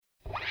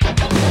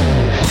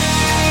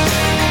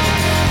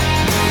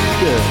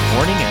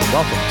morning and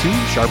welcome to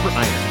Sharper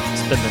Iron.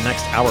 Spend the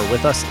next hour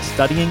with us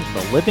studying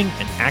the living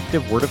and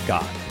active Word of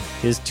God,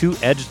 His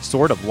two-edged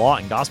sword of law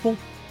and gospel,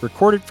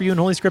 recorded for you in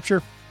Holy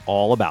Scripture,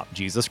 all about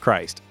Jesus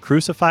Christ,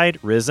 crucified,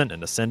 risen,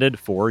 and ascended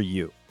for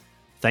you.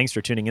 Thanks for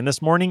tuning in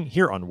this morning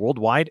here on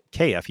Worldwide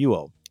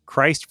KFUO,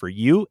 Christ for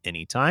you,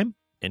 anytime,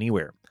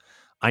 anywhere.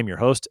 I'm your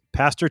host,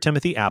 Pastor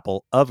Timothy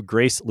Apple of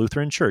Grace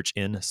Lutheran Church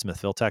in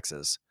Smithville,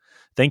 Texas.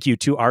 Thank you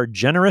to our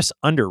generous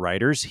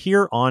underwriters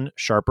here on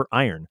Sharper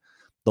Iron,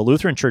 the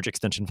Lutheran Church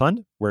Extension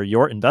Fund, where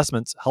your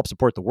investments help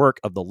support the work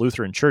of the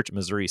Lutheran Church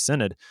Missouri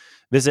Synod.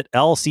 Visit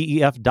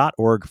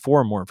lcef.org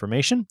for more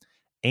information.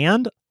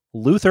 And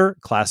Luther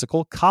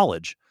Classical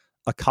College,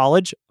 a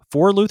college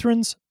for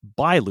Lutherans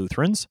by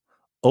Lutherans,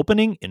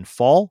 opening in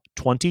fall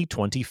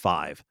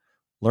 2025.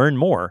 Learn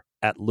more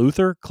at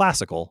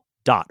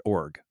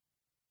lutherclassical.org.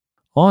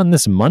 On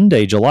this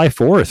Monday, July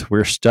 4th,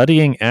 we're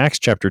studying Acts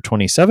chapter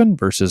 27,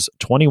 verses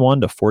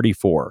 21 to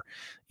 44.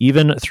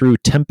 Even through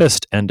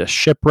tempest and a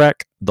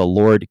shipwreck, the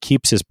Lord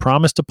keeps his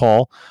promise to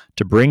Paul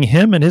to bring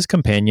him and his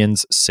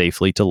companions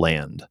safely to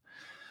land.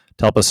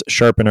 To help us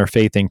sharpen our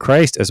faith in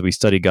Christ as we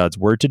study God's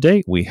Word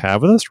today, we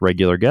have with us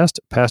regular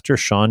guest, Pastor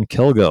Sean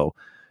Kilgo.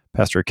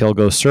 Pastor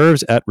Kilgo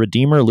serves at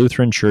Redeemer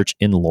Lutheran Church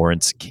in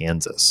Lawrence,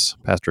 Kansas.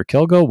 Pastor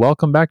Kilgo,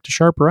 welcome back to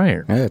Sharper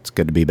Iron. Yeah, it's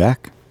good to be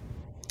back.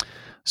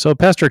 So,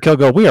 Pastor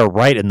Kilgo, we are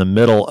right in the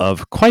middle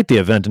of quite the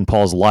event in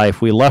Paul's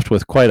life. We left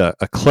with quite a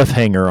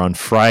cliffhanger on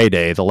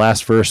Friday. The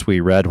last verse we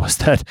read was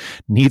that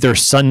neither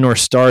sun nor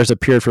stars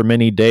appeared for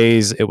many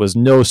days. It was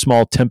no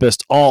small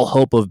tempest. All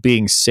hope of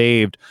being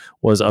saved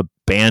was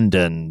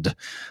abandoned.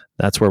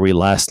 That's where we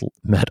last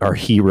met our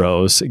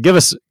heroes. Give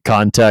us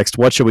context.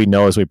 What should we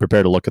know as we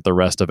prepare to look at the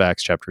rest of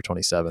Acts chapter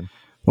 27?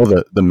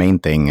 Well, the main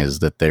thing is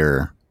that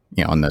they're,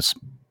 in this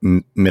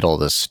middle of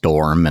this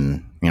storm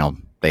and,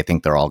 they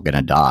think they're all going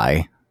to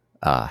die.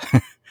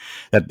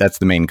 That's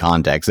the main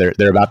context.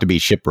 They're about to be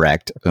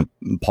shipwrecked.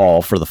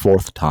 Paul, for the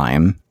fourth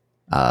time.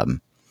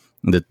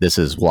 This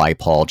is why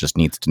Paul just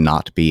needs to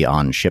not be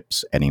on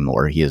ships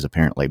anymore. He is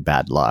apparently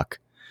bad luck.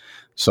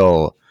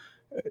 So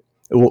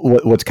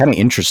what's kind of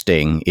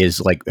interesting is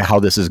like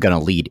how this is going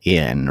to lead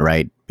in,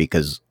 right?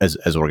 Because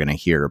as we're going to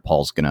hear,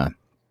 Paul's going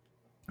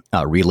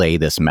to relay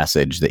this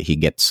message that he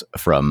gets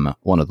from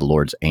one of the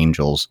Lord's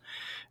angels.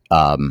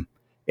 And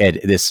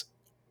this,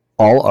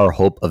 all our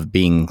hope of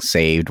being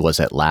saved was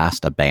at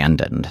last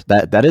abandoned.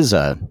 That is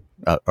a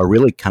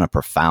really kind of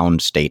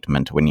profound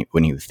statement when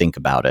you think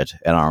about it.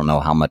 And I don't know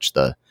how much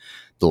the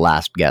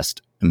last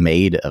guest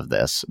made of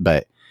this,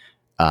 but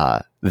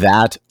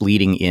that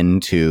leading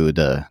into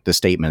the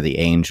statement of the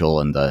angel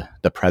and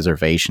the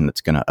preservation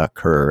that's going to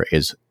occur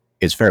is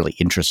fairly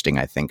interesting,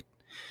 I think,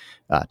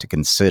 to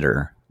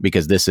consider,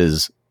 because this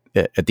is,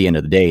 at the end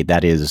of the day,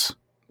 that is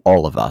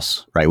all of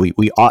us, right?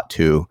 We ought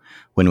to,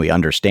 when we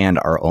understand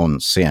our own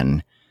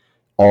sin,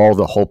 all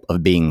the hope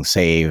of being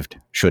saved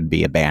should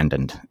be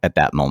abandoned at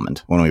that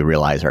moment when we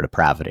realize our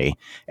depravity.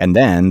 And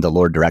then the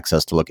Lord directs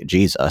us to look at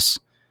Jesus,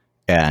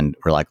 and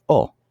we're like,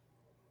 oh,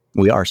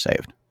 we are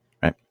saved,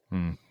 right?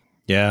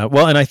 Yeah,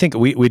 well, and I think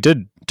we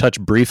did touch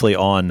briefly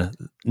on,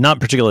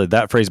 not particularly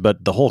that phrase,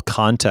 but the whole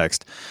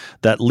context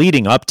that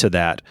leading up to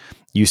that,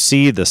 you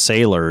see the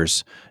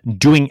sailors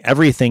doing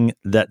everything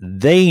that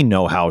they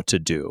know how to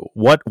do.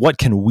 What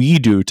can we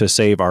do to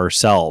save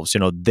ourselves?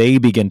 They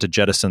begin to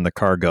jettison the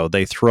cargo.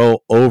 They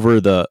throw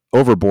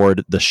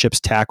overboard the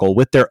ship's tackle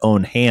with their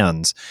own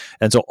hands.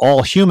 And so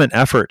all human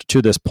effort to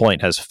this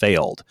point has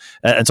failed.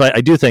 And so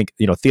I do think,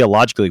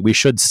 theologically, we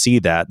should see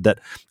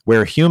that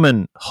where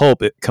human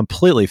hope it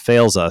completely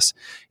fails us,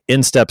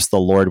 in steps the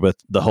Lord with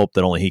the hope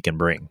that only he can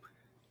bring.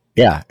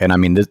 Yeah. And I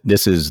mean,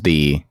 this is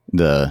the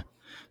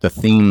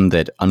theme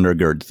that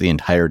undergirds the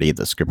entirety of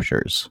the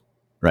scriptures,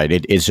 right?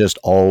 It is just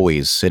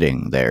always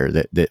sitting there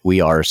that we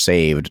are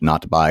saved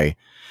not by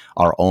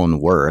our own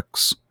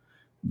works,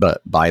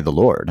 but by the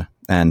Lord,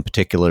 and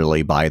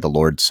particularly by the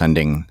Lord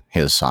sending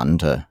his son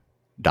to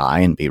die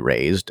and be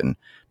raised and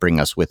bring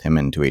us with him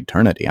into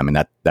eternity. I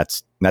mean,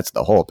 that's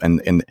the hope.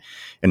 And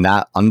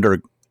that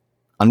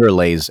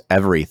underlays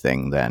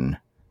everything then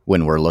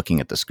when we're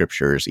looking at the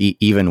scriptures,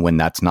 even when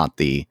that's not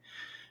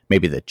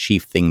maybe the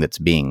chief thing that's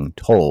being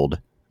told.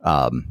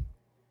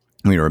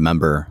 We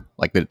remember,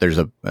 like, there's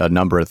a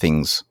number of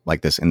things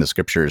like this in the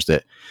scriptures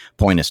that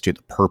point us to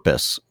the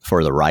purpose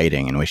for the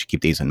writing, and we should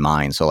keep these in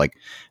mind. So, like,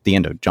 the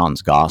end of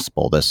John's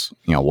gospel, this,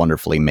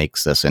 wonderfully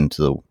makes this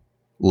into the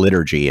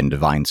liturgy and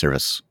divine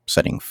service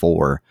setting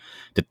 4,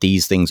 that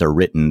these things are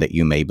written that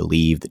you may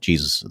believe that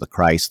Jesus is the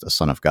Christ, the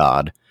Son of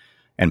God,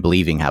 and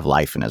believing have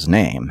life in his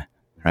name,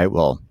 right?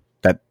 Well,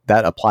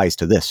 that applies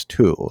to this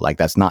too. Like,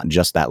 that's not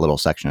just that little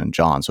section in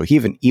John. So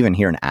even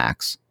here in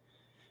Acts,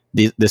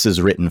 this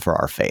is written for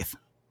our faith,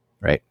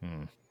 right?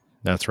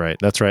 That's right.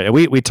 And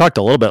we talked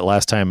a little bit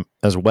last time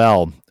as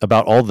well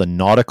about all the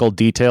nautical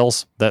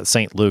details that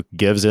St. Luke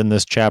gives in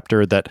this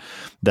chapter, that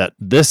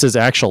this is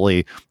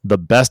actually the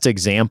best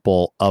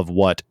example of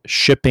what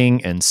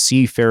shipping and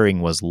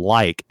seafaring was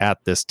like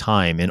at this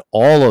time in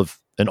all of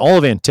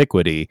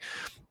antiquity.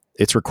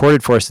 It's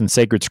recorded for us in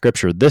sacred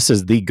scripture. This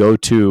is the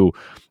go-to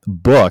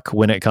book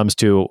when it comes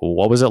to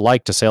what was it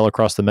like to sail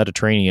across the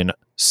Mediterranean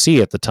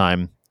Sea at the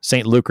time.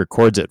 St. Luke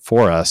records it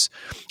for us.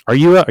 Are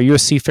you a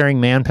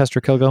seafaring man, Pastor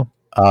Kilgo?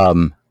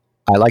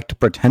 I like to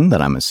pretend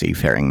that I'm a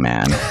seafaring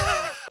man,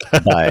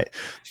 but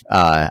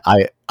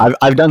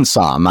I've done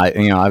some. I've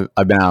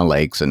been on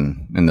lakes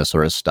and this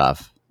sort of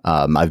stuff.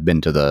 I've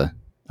been to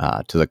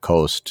the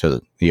coast,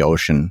 to the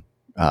ocean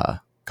a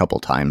couple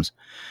times,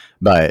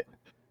 but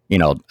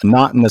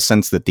not in the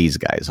sense that these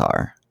guys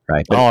are.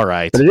 Right. All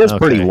right. But it is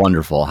pretty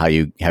wonderful how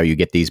you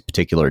get these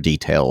particular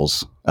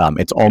details.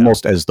 It's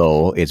almost as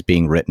though it's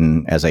being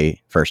written as a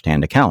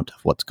firsthand account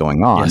of what's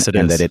going on, yes,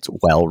 and that it's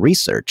well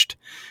researched,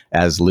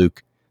 as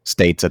Luke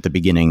states at the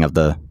beginning of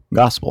the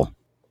gospel.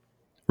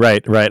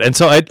 Right. And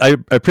so I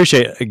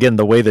appreciate, again,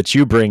 the way that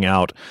you bring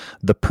out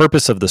the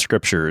purpose of the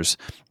scriptures,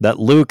 that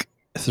Luke,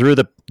 through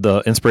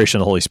the inspiration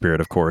of the Holy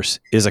Spirit, of course,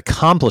 is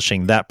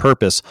accomplishing that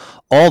purpose,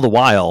 all the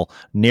while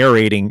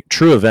narrating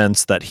true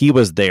events that he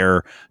was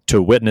there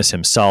to witness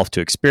himself,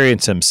 to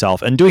experience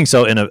himself, and doing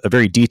so in a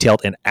very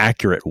detailed and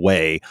accurate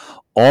way.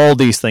 All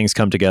these things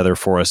come together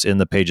for us in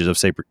the pages of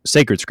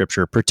sacred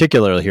scripture,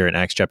 particularly here in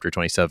Acts chapter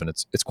 27.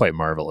 It's quite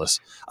marvelous.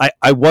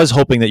 I was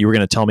hoping that you were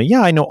going to tell me,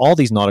 I know all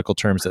these nautical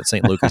terms that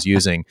St. Luke is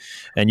using,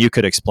 and you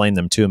could explain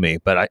them to me,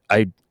 but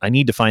I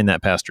need to find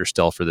that pastor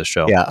still for this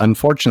show. Yeah,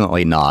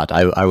 unfortunately not.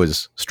 I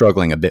was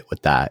struggling a bit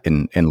with that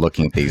in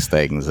looking at these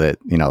things that,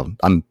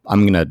 I'm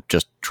going to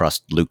just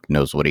trust Luke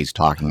knows what he's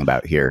talking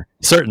about here.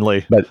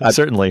 Certainly.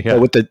 Certainly. Yeah.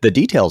 But with the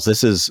details,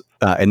 this is,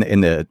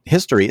 in the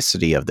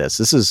historicity of this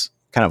is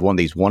kind of one of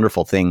these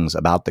wonderful things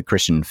about the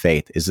Christian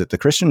faith, is that the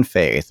Christian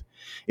faith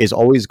is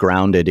always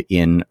grounded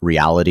in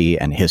reality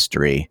and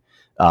history.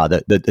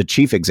 The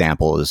chief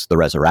example is the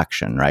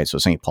resurrection, right? So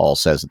St. Paul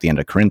says at the end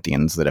of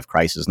Corinthians that if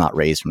Christ is not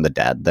raised from the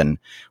dead, then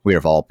we are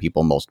of all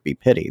people most to be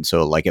pitied.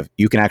 So like if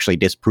you can actually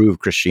disprove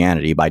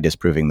Christianity by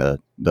disproving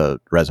the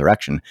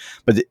resurrection,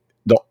 but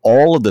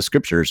all of the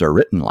scriptures are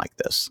written like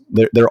this.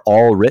 They're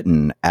all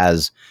written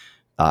as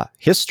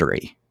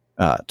history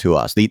to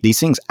us. These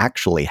things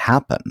actually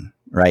happen,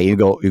 right? You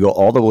go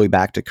all the way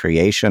back to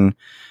creation,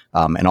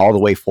 and all the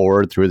way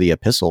forward through the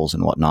epistles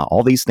and whatnot.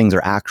 All these things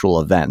are actual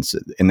events,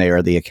 and they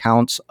are the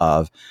accounts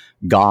of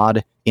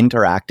God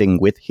interacting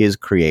with his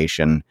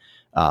creation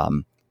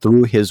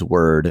through his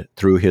word,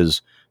 through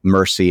his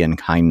mercy and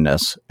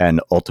kindness, and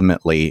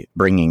ultimately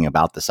bringing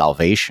about the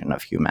salvation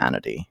of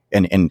humanity.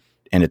 And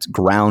it's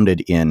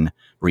grounded in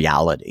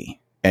reality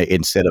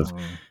instead of,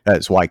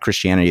 that's why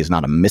Christianity is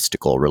not a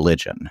mystical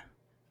religion.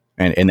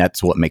 And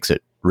that's what makes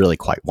it really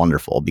quite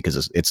wonderful,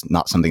 because it's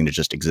not something that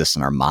just exists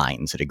in our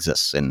minds. It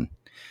exists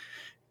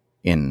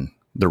in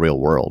the real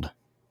world.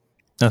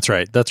 That's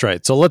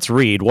right. So let's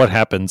read what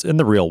happens in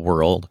the real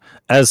world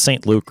as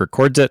St. Luke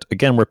records it.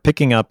 Again, we're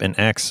picking up in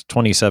Acts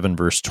 27,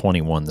 verse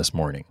 21 this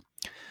morning.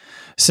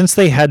 Since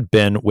they had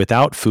been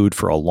without food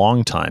for a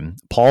long time,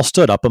 Paul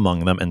stood up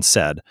among them and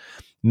said,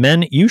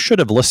 "Men, you should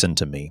have listened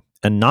to me,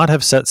 and not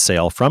have set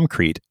sail from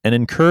Crete and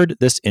incurred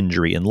this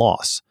injury and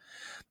loss.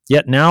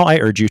 Yet now I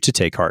urge you to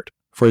take heart,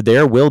 for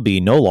there will be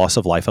no loss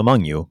of life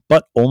among you,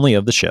 but only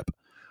of the ship.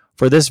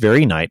 For this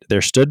very night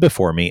there stood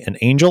before me an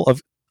angel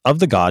of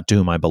the God to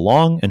whom I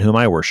belong and whom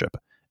I worship.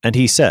 And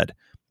he said,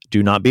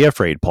 'Do not be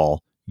afraid,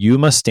 Paul. You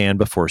must stand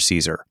before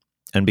Caesar.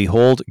 And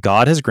behold,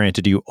 God has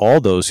granted you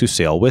all those who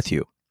sail with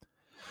you.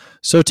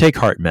 So take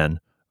heart, men,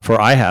 for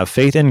I have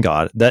faith in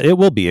God that it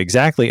will be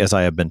exactly as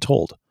I have been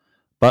told.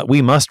 But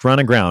we must run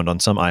aground on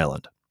some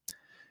island.'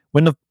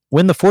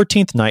 When the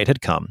 14th night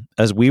had come,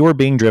 as we were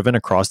being driven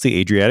across the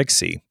Adriatic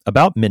Sea,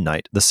 about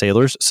midnight the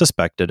sailors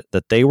suspected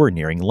that they were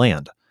nearing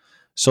land.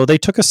 So they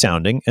took a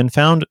sounding and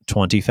found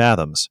 20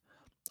 fathoms.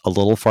 A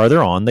little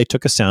farther on they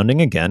took a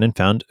sounding again and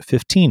found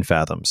 15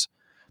 fathoms.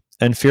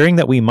 And fearing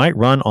that we might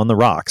run on the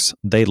rocks,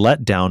 they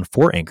let down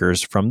 4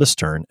 anchors from the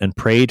stern and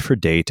prayed for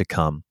day to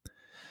come.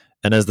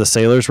 And as the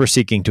sailors were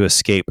seeking to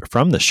escape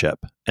from the ship,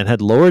 and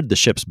had lowered the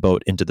ship's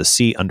boat into the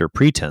sea under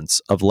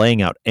pretense of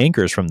laying out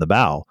anchors from the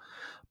bow,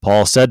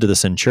 Paul said to the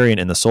centurion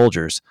and the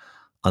soldiers,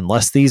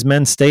 'Unless these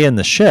men stay in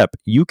the ship,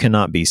 you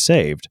cannot be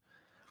saved.'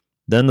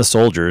 Then the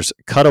soldiers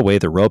cut away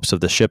the ropes of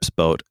the ship's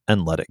boat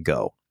and let it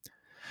go.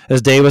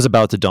 As day was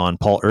about to dawn,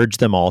 Paul urged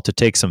them all to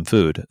take some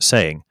food,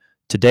 saying,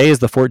 'Today is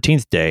the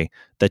 14th day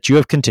that you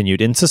have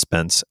continued in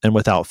suspense and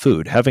without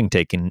food, having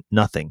taken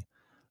nothing.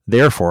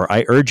 Therefore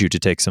I urge you to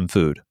take some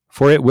food,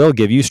 for it will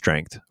give you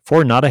strength,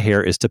 for not a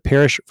hair is to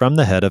perish from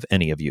the head of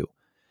any of you.'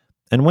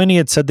 And when he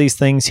had said these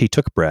things, he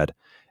took bread,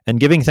 and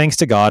giving thanks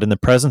to God in the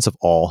presence of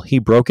all, he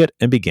broke it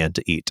and began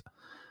to eat.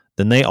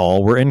 Then they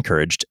all were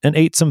encouraged and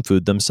ate some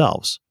food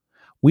themselves.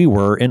 We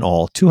were in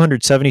all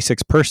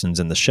 276 persons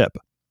in the ship.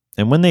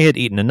 And when they had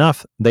eaten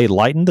enough, they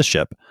lightened the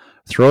ship,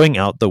 throwing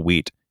out the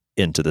wheat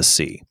into the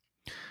sea."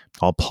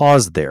 I'll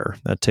pause there.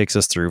 That takes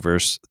us through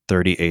verse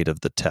 38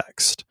 of the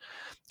text.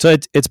 So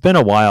it's been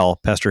a while,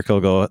 Pastor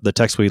Kilgo, the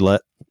text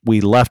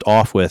we left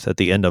off with at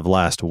the end of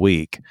last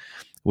week.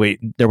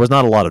 there was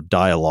not a lot of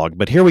dialogue,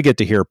 but here we get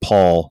to hear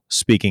Paul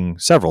speaking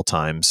several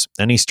times,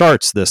 and he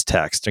starts this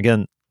text.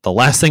 Again, the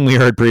last thing we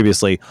heard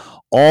previously,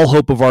 all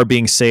hope of our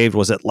being saved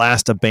was at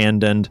last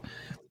abandoned.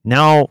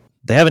 Now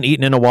they haven't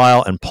eaten in a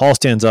while, and Paul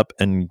stands up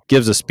and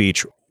gives a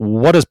speech.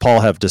 What does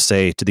Paul have to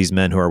say to these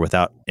men who are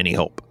without any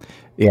hope?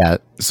 Yeah,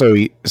 so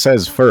he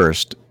says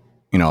first,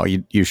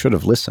 you should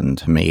have listened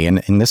to me,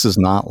 and this is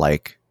not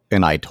like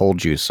an "I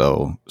told you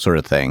so" sort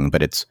of thing,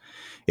 but it's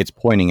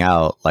pointing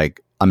out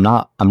like I'm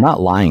not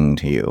lying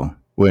to you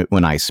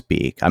when I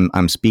speak.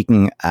 I'm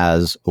speaking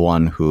as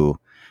one who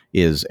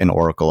is an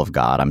oracle of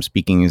God. I'm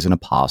speaking as an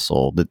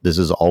apostle. That this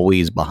is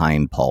always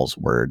behind Paul's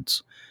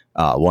words.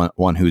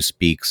 One who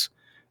speaks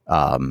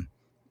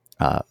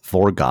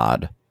for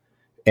God,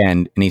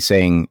 and he's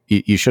saying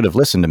you should have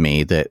listened to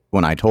me. That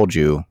when I told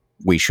you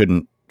we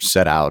shouldn't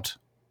set out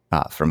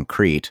from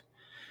Crete,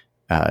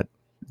 that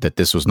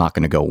this was not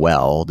going to go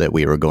well, that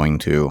we were going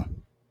to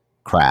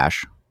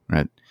crash,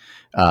 right?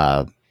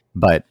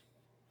 But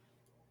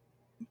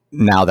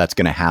now that's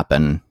going to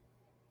happen.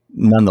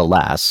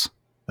 Nonetheless,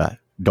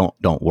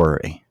 don't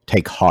worry.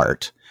 Take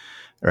heart,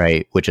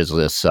 right? Which is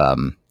this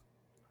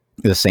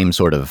the same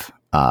sort of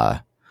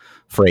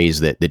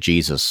phrase that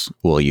Jesus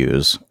will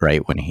use,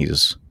 right, when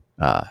he's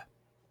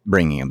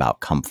bringing about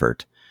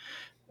comfort.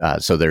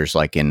 So there's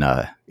like in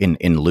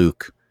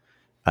Luke,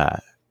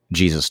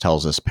 Jesus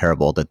tells this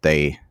parable that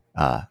they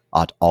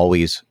ought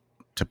always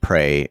to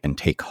pray and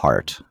take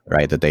heart,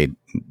 right? That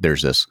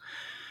there's this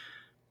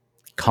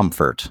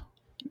comfort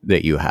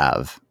that you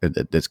have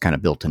that's kind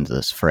of built into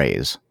this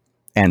phrase.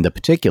 And the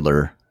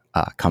particular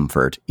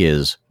comfort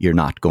is you're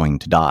not going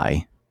to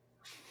die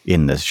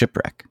in this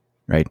shipwreck,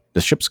 right?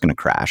 The ship's going to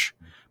crash,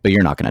 but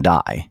you're not going to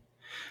die.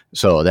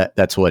 So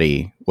that's what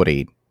he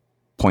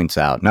points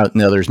out. Now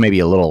there's maybe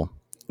a little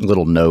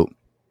note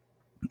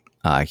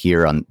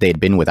here on they'd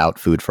been without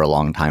food for a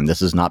long time.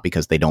 This is not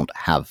because they don't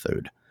have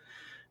food.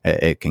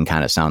 It can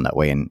kind of sound that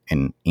way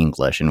in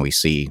English, and we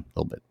see a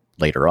little bit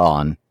later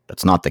on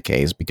that's not the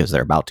case because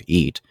they're about to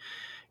eat.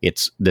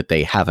 It's that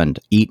they haven't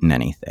eaten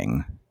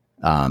anything.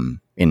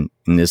 In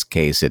this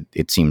case,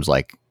 it seems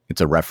like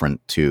it's a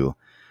reference to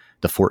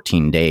the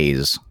 14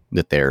 days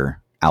that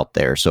they're out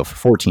there. So for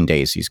 14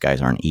 days, these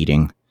guys aren't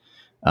eating.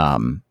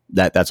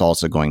 That's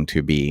also going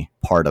to be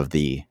part of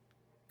the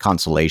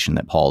consolation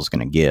that Paul's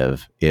going to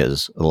give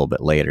is a little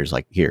bit later. Is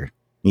like, here,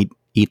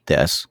 eat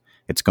this.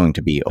 It's going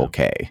to be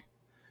okay.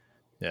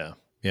 Yeah.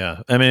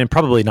 Yeah. I mean,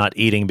 probably not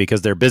eating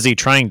because they're busy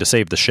trying to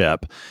save the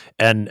ship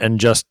and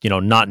just,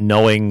 not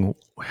knowing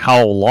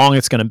how long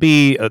it's going to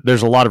be.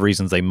 There's a lot of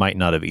reasons they might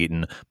not have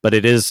eaten, but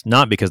it is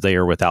not because they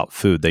are without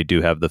food. They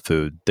do have the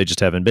food. They just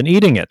haven't been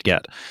eating it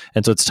yet.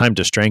 And so it's time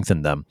to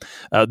strengthen them.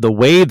 The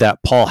way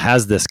that Paul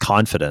has this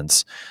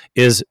confidence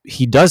is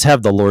he does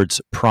have the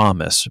Lord's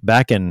promise.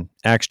 Back in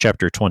Acts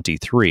chapter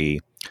 23,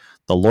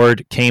 the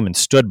Lord came and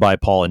stood by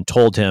Paul and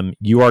told him,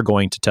 you are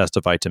going to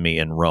testify to me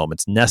in Rome.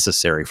 It's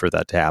necessary for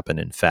that to happen.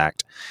 In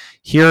fact,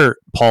 here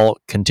Paul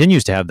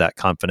continues to have that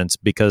confidence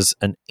because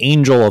an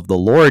angel of the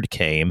Lord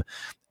came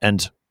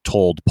and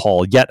told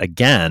Paul yet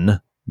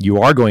again, you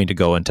are going to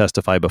go and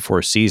testify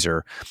before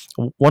Caesar.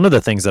 One of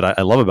the things that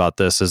I love about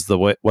this is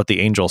what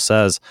the angel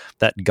says,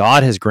 that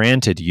God has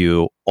granted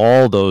you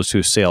all those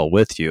who sail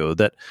with you,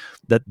 that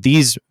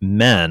these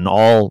men,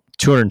 all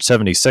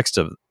 276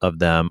 of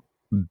them,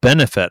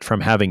 benefit from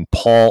having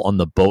Paul on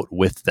the boat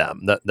with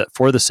them, that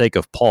for the sake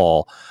of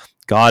Paul,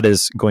 God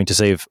is going to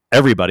save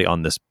everybody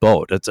on this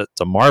boat. It's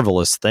a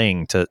marvelous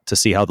thing to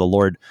see how the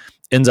Lord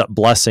ends up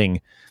blessing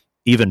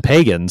even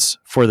pagans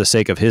for the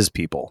sake of his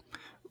people.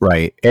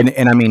 Right. And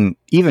I mean,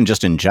 even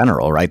just in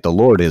general, right, the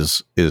Lord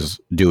is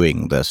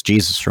doing this.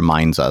 Jesus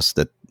reminds us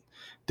that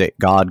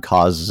God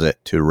causes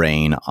it to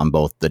rain on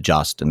both the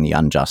just and the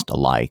unjust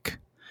alike.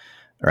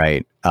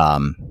 Right.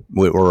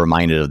 We're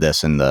reminded of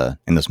this in the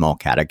small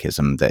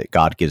catechism, that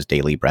God gives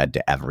daily bread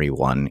to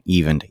everyone,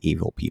 even to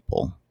evil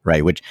people.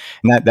 Right.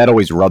 And that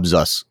always rubs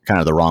us kind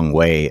of the wrong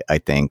way, I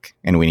think.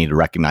 And we need to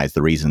recognize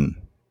the reason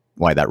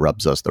why that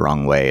rubs us the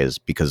wrong way is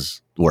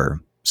because we're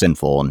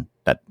sinful, and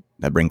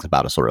that brings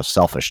about a sort of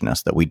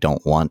selfishness that we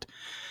don't want.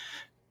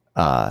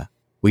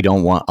 We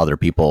don't want other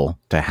people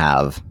to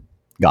have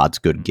God's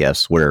good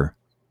gifts. We're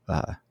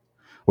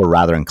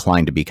rather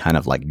inclined to be kind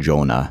of like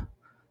Jonah.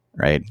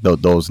 Right.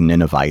 Those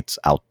Ninevites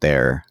out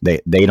there,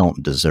 they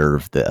don't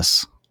deserve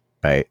this.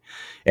 Right.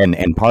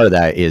 And part of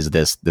that is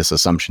this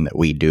assumption that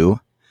we do.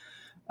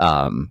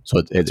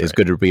 So it's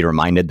good to be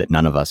reminded that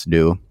none of us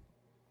do.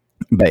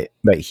 But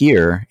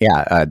here,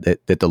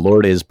 that the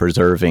Lord is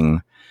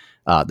preserving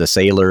the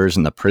sailors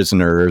and the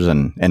prisoners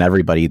and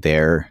everybody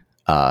there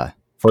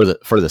for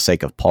the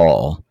sake of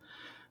Paul,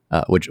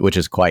 which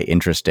is quite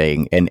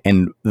interesting.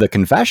 And the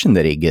confession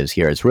that he gives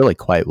here is really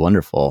quite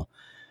wonderful.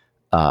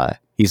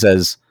 He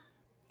says,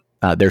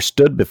 there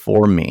stood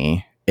before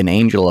me an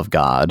angel of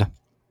God,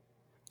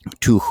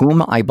 to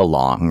whom I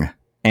belong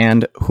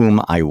and whom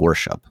I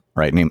worship.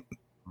 Right? I mean,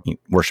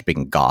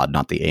 worshiping God,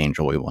 not the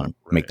angel. We want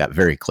to make that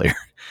very clear.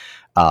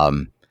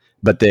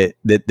 But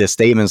the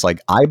statement is like,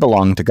 I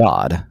belong to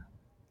God,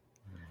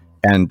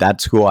 and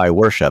that's who I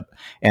worship.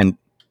 And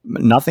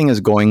nothing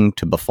is going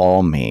to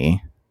befall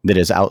me that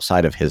is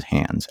outside of his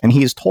hands. And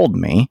he's told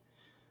me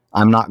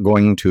I'm not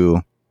going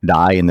to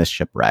die in this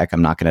shipwreck.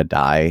 I'm not going to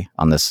die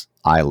on this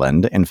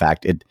island. In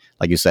fact,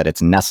 like you said,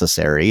 it's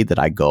necessary that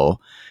I go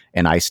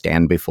and I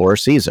stand before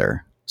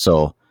Caesar.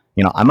 So,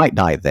 I might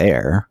die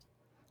there,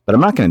 but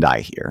I'm not going to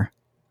die here,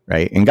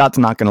 right? And God's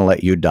not going to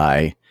let you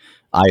die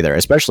either,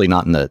 especially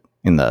not in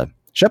the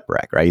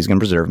shipwreck, right? He's going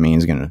to preserve me.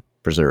 He's going to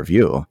preserve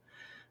you.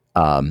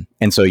 And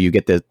so you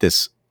get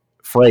this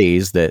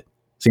phrase that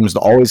seems to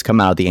always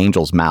come out of the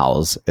angels'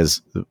 mouths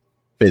as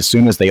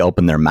soon as they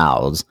open their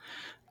mouths.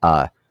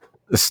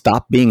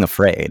 Stop being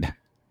afraid,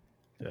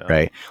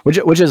 right?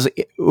 Which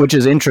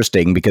is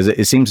interesting because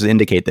it seems to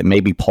indicate that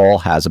maybe Paul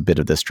has a bit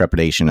of this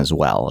trepidation as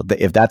well.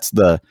 If that's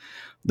the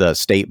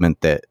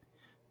statement that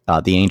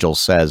the angel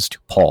says to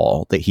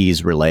Paul that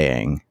he's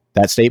relaying,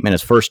 that statement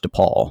is first to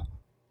Paul,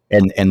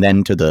 and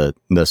then to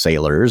the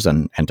sailors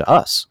and to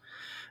us.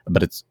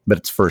 But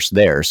it's first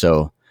there.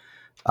 So,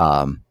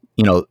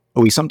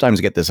 we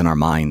sometimes get this in our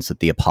minds that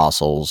the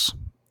apostles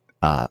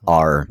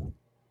are,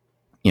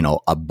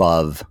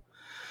 above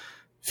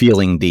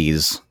feeling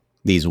these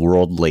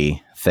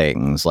worldly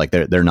things, like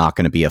they're not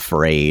going to be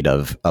afraid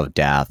of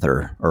death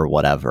or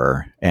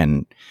whatever.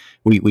 And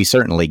we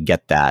certainly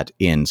get that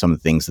in some of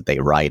the things that they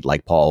write,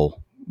 like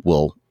Paul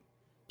will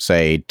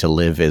say to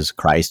live is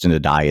Christ and to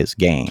die is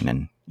gain.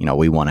 And,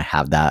 we want to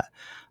have that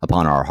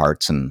upon our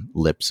hearts and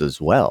lips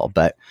as well.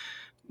 But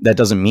that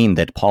doesn't mean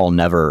that Paul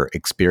never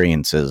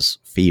experiences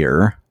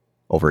fear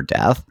over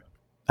death.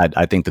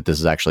 I think that this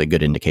is actually a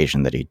good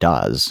indication that he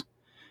does.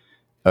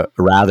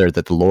 Rather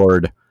that the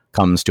Lord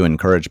comes to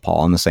encourage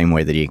Paul in the same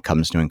way that he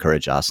comes to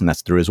encourage us, and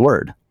that's through his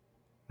word.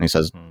 And he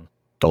says,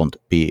 don't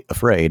be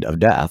afraid of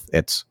death.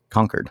 It's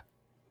conquered.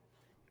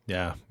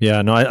 Yeah.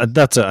 No, I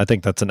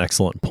think that's an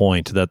excellent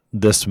point, that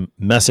this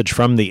message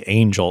from the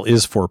angel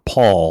is for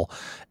Paul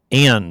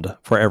and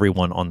for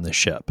everyone on the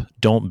ship.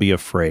 Don't be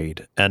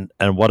afraid. And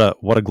what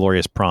a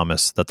glorious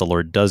promise that the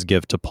Lord does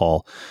give to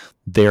Paul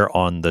there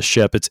on the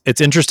ship.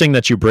 It's interesting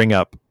that you bring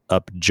up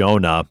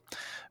Jonah,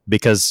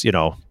 because,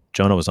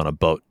 Jonah was on a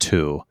boat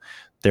too.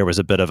 There was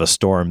a bit of a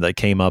storm that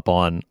came up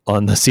on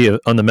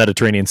the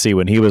Mediterranean Sea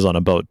when he was on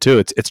a boat too.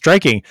 It's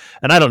striking,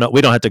 and I don't know.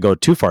 We don't have to go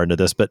too far into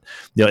this, but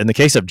in the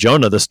case of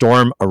Jonah, the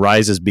storm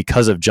arises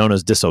because of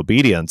Jonah's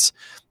disobedience.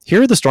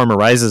 Here, the storm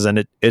arises,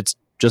 and it's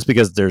just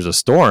because there's a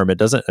storm. It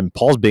doesn't, and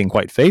Paul's being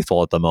quite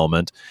faithful at the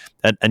moment,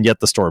 and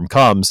yet the storm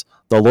comes.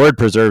 The Lord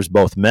preserves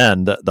both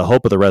men. The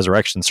hope of the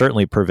resurrection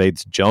certainly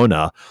pervades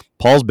Jonah.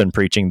 Paul's been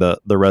preaching the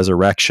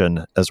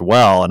resurrection as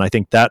well, and I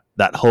think that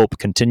hope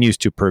continues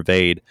to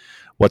pervade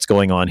what's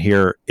going on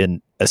here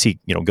as he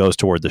goes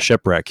toward the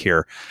shipwreck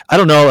here. I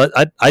don't know.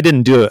 I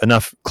didn't do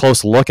enough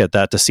close look at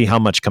that to see how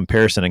much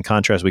comparison and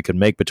contrast we could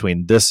make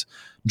between this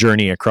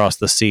journey across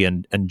the sea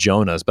and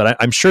Jonah's. But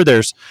I'm sure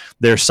there's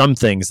some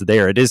things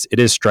there. It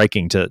is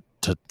striking to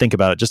think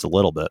about it just a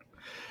little bit.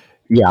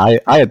 Yeah,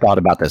 I had thought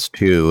about this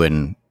too,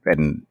 and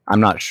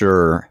I'm not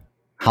sure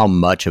how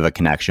much of a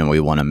connection we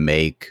want to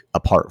make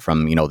apart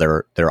from,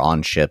 they're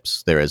on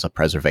ships. There is a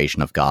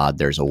preservation of God.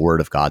 There's a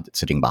word of God that's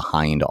sitting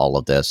behind all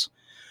of this.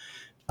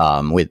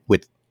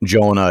 With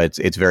Jonah,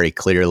 it's very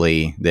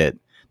clearly that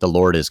the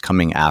Lord is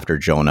coming after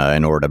Jonah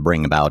in order to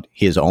bring about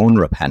his own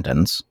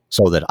repentance,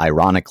 so that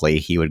ironically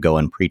he would go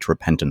and preach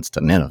repentance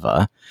to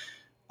Nineveh.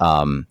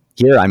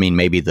 Here, I mean,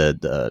 maybe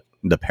the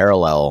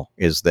parallel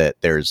is that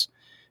there's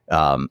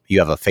you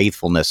have a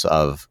faithfulness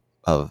of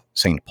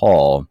St.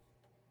 Paul,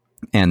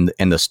 and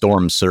the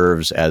storm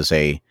serves as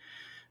a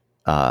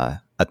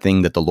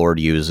thing that the Lord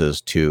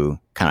uses to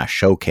kind of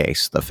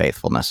showcase the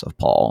faithfulness of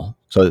Paul.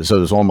 So it's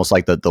almost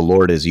like the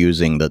Lord is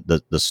using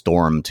the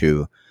storm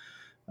to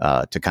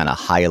kind of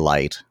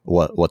highlight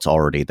what's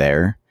already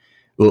there.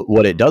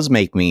 What it does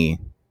make me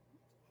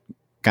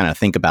kind of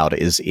think about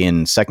is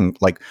in second,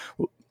 like,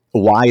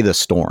 why the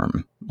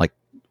storm? Like,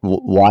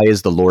 why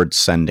is the Lord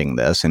sending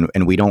this?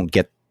 And we don't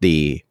get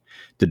the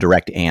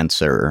direct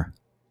answer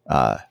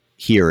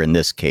here in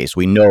this case.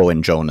 We know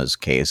in Jonah's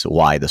case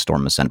why the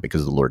storm is sent,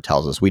 because the Lord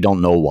tells us. We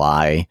don't know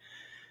why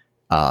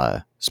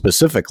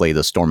specifically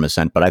the storm is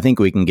sent, but I think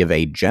we can give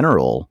a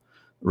general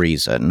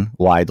reason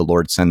why the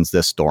Lord sends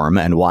this storm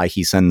and why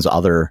he sends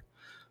other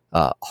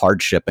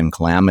hardship and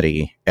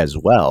calamity as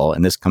well.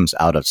 And this comes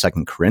out of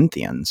 2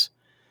 Corinthians,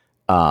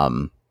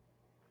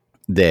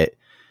 that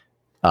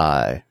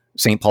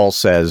St. Paul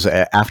says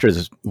after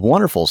this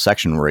wonderful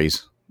section where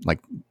he's like,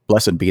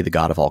 blessed be the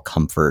God of all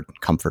comfort,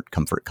 comfort,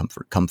 comfort,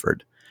 comfort,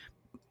 comfort.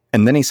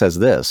 And then he says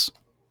this: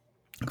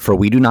 for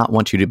we do not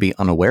want you to be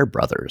unaware,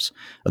 brothers,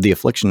 of the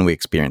affliction we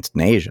experienced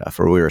in Asia,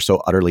 for we were so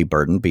utterly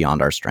burdened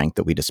beyond our strength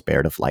that we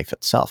despaired of life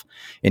itself.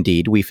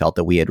 Indeed, we felt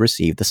that we had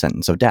received the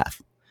sentence of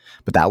death.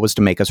 But that was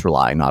to make us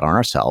rely not on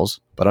ourselves,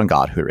 but on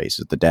God who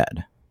raises the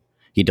dead.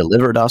 He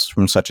delivered us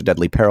from such a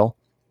deadly peril,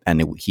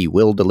 and he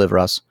will deliver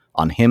us.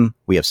 On him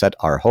we have set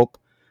our hope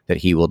that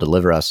he will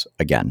deliver us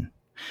again.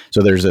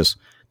 So there's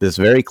this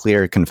very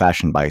clear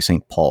confession by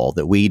St. Paul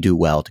that we do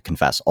well to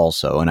confess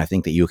also. And I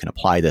think that you can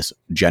apply this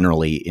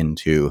generally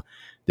into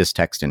this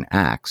text in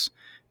Acts,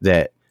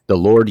 that the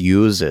Lord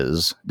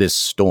uses this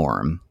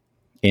storm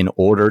in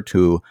order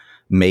to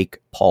make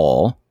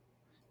Paul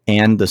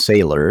and the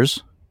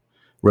sailors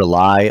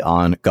rely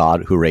on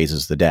God who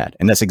raises the dead.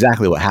 And that's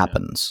exactly what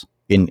happens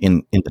in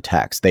the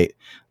text. They,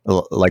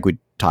 like we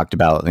talked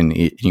about, and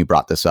you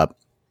brought this up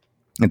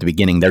at the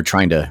beginning, they're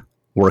trying to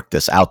work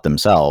this out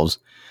themselves.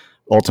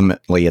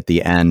 Ultimately, at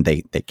the end,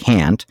 they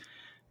can't,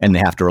 and they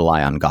have to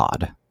rely on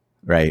God,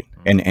 right?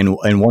 And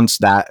once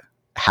that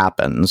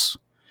happens,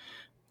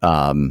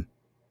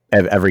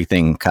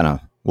 everything kind of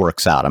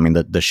works out. I mean,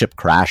 the ship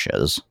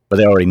crashes, but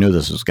they already knew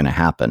this was going to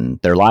happen.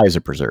 Their lives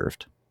are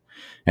preserved,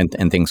 and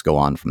things go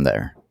on from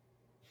there.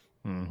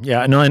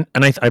 Yeah, no, and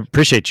I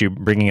appreciate you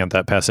bringing up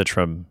that passage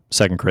from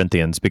 2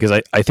 Corinthians, because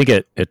I think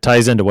it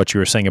ties into what you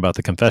were saying about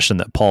the confession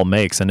that Paul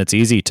makes, and it's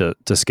easy to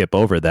skip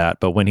over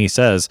that. But when he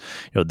says,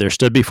 there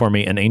stood before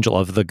me an angel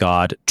of the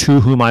God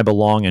to whom I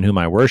belong and whom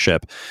I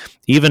worship,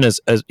 even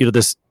as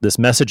this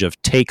message of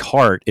take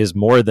heart is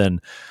more than,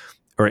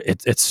 or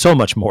it's so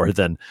much more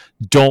than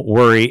don't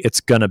worry,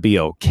 it's going to be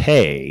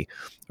okay.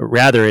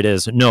 Rather, it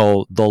is,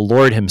 no, the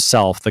Lord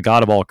himself, the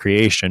God of all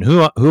creation,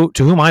 who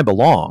to whom I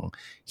belong,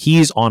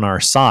 he's on our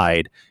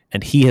side,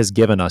 and he has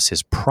given us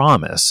his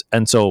promise.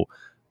 And so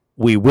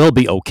we will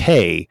be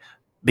okay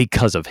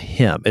because of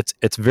him.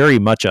 It's very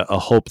much a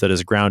hope that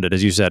is grounded,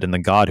 as you said, in the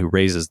God who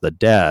raises the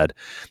dead.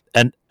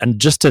 And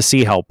just to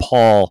see how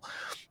Paul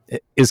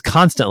is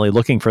constantly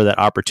looking for that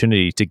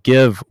opportunity to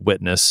give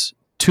witness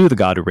to the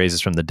God who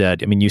raises from the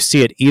dead. I mean, you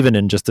see it even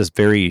in just this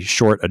very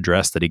short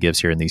address that he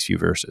gives here in these few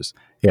verses.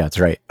 Yeah, that's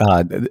right.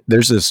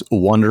 There's this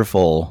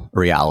wonderful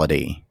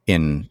reality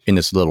in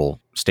this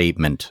little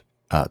statement,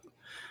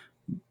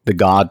 the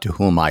God to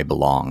whom I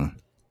belong.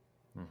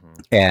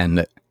 Mm-hmm.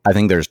 And I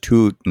think there's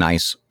two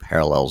nice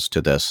parallels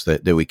to this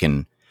that we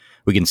can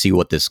see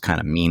what this kind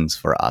of means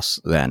for us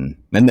then.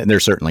 And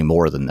there's certainly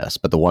more than this,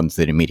 but the ones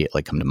that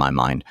immediately come to my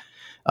mind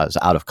is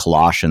out of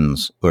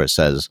Colossians, where it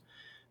says,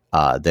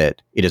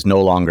 that it is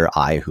no longer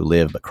I who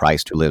live, but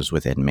Christ who lives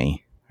within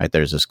me. Right?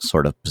 There's this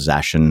sort of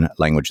possession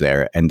language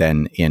there. And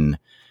then in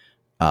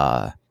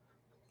 1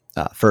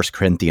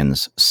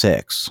 Corinthians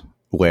 6,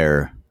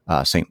 where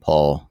St.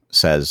 Paul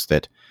says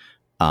that,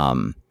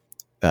 do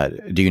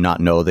you not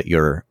know that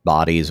your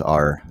bodies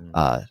are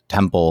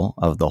temple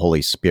of the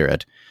Holy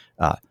Spirit?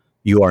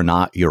 You are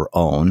not your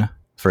own,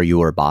 for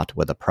you are bought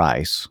with a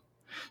price.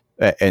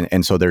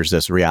 And so there's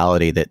this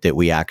reality that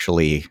we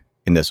actually,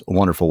 in this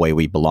wonderful way,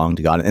 we belong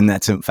to God. And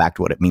that's in fact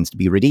what it means to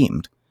be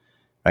redeemed,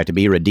 right? To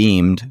be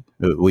redeemed,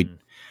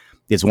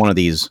 it's one of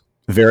these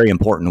very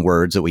important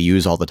words that we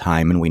use all the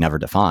time and we never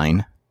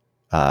define.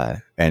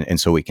 And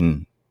so we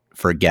can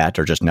forget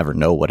or just never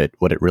know what it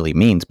really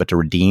means. But to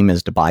redeem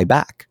is to buy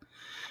back,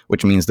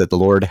 which means that the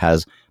Lord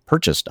has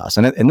purchased us.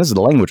 And this is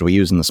the language we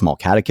use in the Small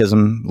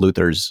Catechism.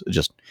 Luther's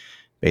just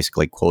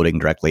basically quoting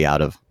directly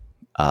out of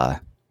 1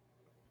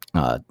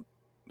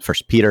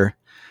 Peter,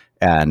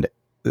 and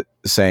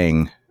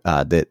saying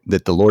that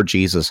the Lord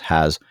Jesus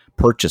has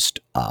purchased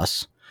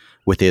us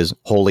with his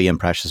holy and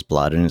precious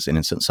blood and his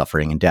innocent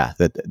suffering and death.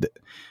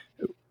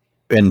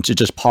 And to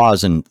just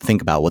pause and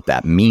think about what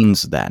that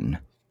means then,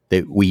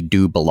 that we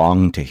do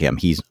belong to him.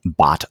 He's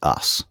bought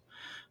us.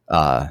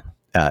 And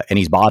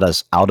he's bought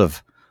us out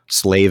of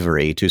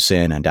slavery to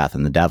sin and death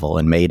and the devil,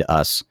 and made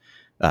us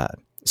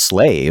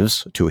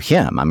slaves to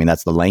him. I mean,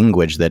 that's the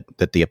language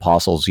that the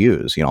apostles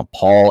use.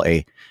 Paul,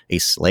 a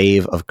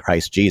slave of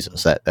Christ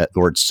Jesus. That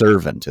word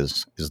servant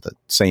is the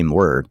same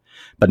word,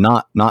 but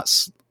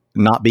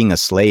not being a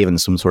slave in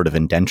some sort of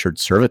indentured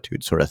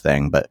servitude sort of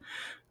thing, but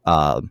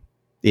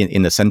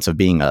in the sense of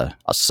being a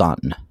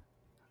son,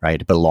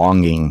 right?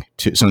 Belonging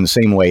to. So in the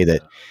same way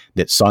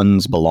that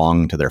sons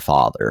belong to their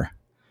father,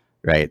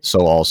 right? So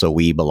also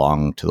we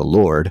belong to the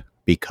Lord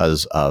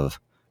because of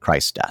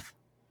Christ's death.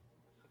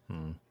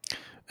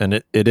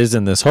 And it is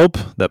in this hope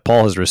that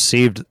Paul has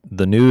received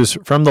the news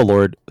from the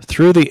Lord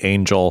through the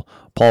angel.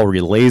 Paul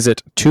relays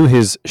it to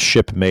his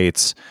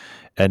shipmates,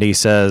 and he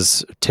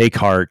says, take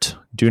heart,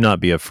 do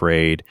not be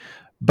afraid.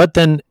 But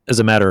then, as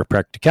a matter of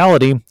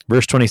practicality,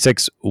 verse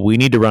 26, we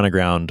need to run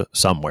aground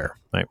somewhere.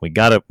 Right? We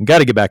gotta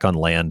get back on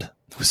land.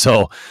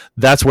 So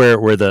that's where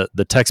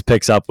the text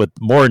picks up with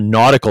more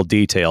nautical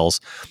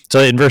details. So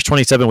in verse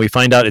 27, we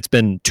find out it's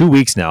been 2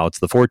 weeks now. It's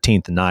the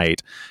 14th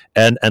night.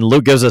 And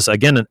Luke gives us,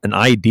 again, an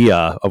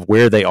idea of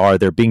where they are.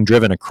 They're being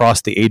driven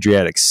across the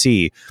Adriatic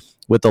Sea.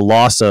 With the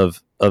loss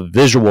of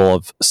visual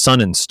of sun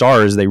and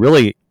stars, they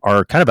really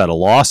are kind of at a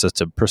loss as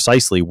to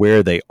precisely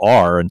where they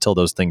are until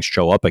those things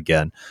show up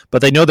again.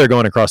 But they know they're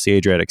going across the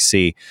Adriatic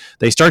Sea.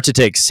 They start to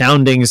take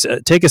soundings,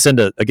 take us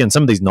into, again,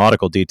 some of these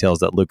nautical details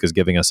that Luke is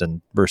giving us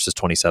in verses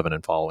 27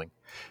 and following.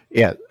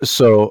 Yeah.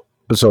 So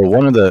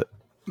one of the,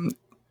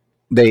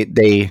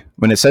 they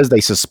when it says they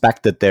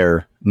suspect that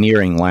they're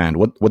nearing land,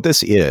 what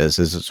this is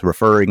it's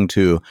referring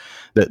to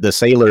the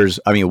sailors.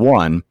 I mean,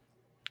 one,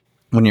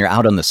 when you're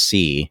out on the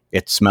sea,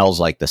 it smells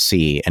like the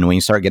sea. And when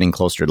you start getting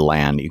closer to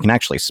land, you can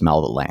actually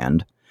smell the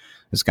land.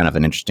 It's kind of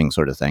an interesting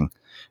sort of thing.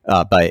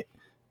 But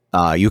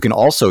you can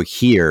also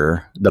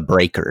hear the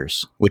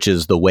breakers, which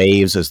is the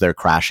waves as they're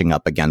crashing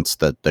up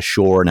against the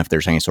shore, and if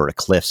there's any sort of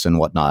cliffs and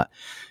whatnot.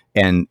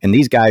 And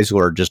these guys who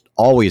are just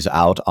always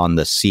out on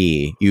the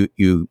sea,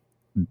 you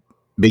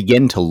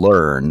begin to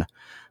learn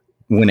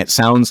when it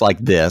sounds like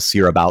this,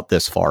 you're about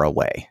this far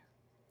away,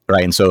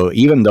 right? And so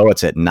even though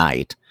it's at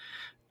night,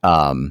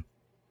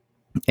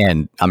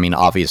 and I mean,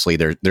 obviously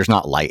there's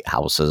not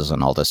lighthouses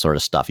and all this sort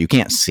of stuff. You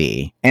can't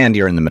see, and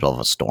you're in the middle of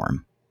a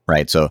storm,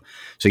 right? So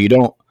you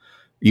don't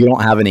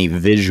have any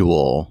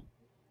visual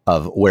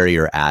of where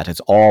you're at.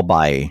 It's all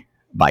by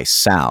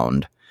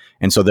sound.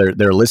 And so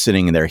they're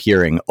listening and they're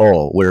hearing,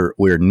 oh,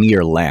 we're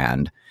near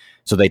land.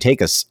 So they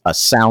take a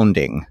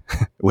sounding,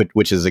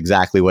 which is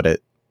exactly what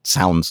it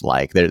sounds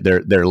like.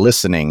 They're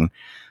listening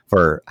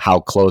for how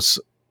close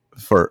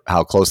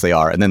they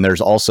are. And then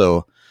there's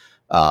also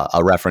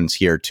a reference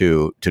here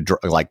to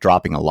like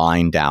dropping a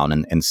line down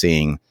and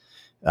seeing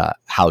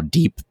how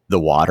deep the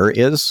water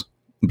is.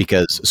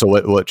 Because so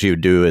what you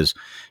do is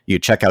you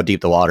check how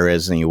deep the water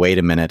is, and you wait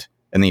a minute,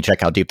 and then you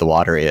check how deep the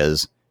water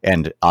is.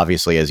 And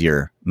obviously, as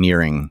you're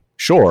nearing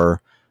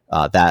shore,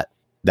 that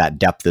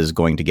depth is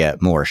going to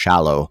get more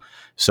shallow.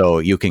 So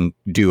you can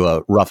do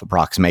a rough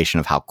approximation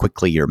of how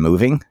quickly you're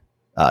moving,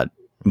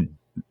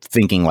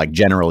 thinking like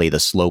generally the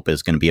slope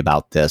is going to be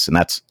about this. And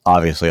that's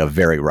obviously a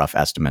very rough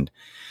estimate.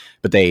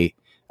 But the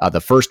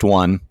first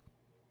one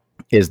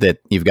is that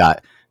you've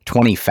got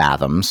 20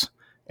 fathoms.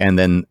 And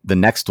then the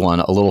next one,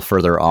 a little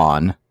further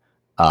on,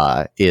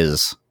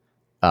 is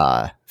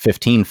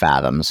 15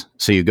 fathoms.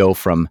 So you go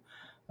from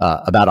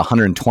about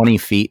 120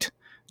 feet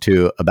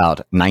to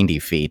about 90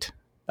 feet.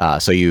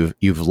 So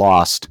you've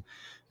lost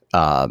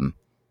 30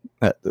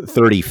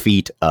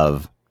 feet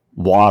of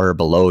water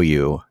below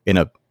you in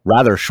a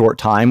rather short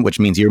time, which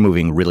means you're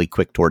moving really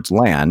quick towards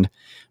land,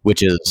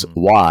 which is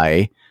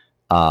why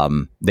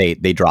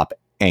they drop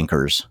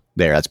anchors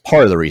there. That's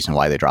part of the reason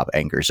why they drop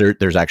anchors.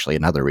 There's actually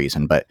another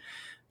reason, but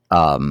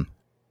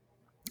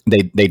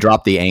they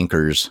drop the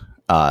anchors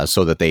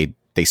so that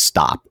they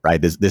stop,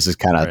 right? This is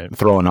kind of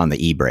throwing on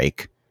the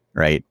e-brake,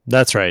 right?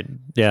 That's right.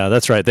 Yeah,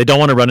 that's right. They don't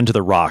want to run into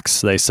the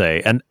rocks, they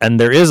say. And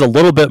there is a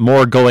little bit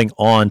more going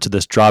on to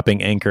this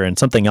dropping anchor and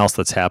something else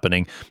that's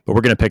happening, but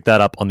we're going to pick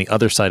that up on the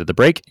other side of the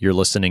break. You're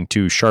listening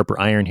to Sharper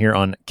Iron here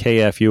on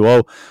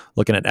KFUO,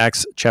 looking at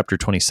Acts chapter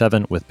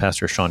 27 with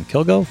Pastor Sean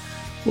Kilgo.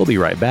 We'll be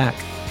right back.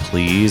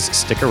 Please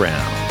stick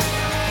around.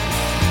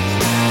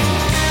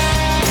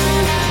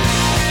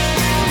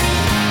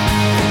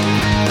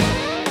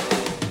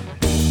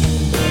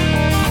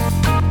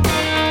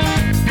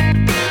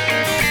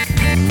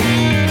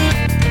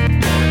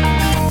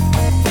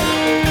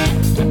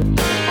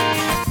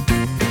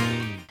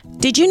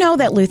 Did you know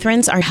that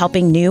Lutherans are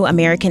helping new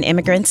American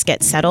immigrants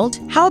get settled?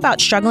 How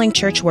about struggling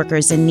church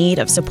workers in need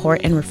of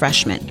support and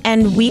refreshment?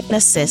 And we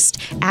assist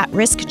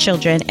at-risk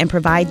children and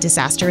provide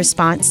disaster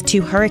response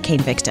to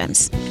hurricane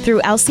victims.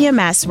 Through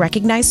LCMS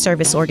recognized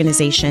service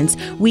organizations,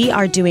 we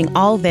are doing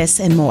all this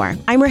and more.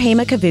 I'm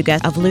Rahema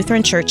Kavuga of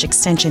Lutheran Church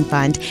Extension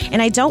Fund,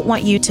 and I don't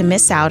want you to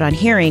miss out on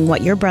hearing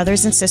what your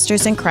brothers and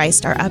sisters in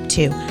Christ are up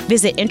to.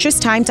 Visit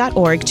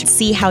interesttime.org to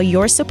see how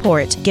your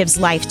support gives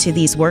life to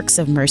these works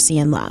of mercy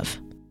and love.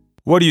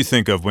 What do you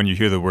think of when you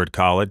hear the word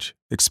college?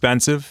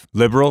 Expensive?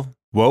 Liberal?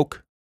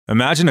 Woke?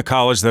 Imagine a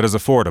college that is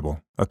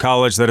affordable, a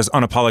college that is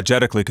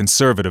unapologetically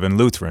conservative and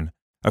Lutheran,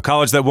 a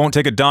college that won't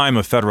take a dime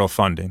of federal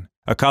funding,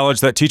 a college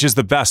that teaches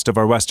the best of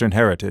our Western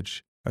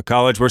heritage, a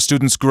college where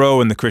students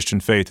grow in the Christian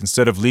faith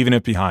instead of leaving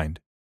it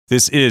behind.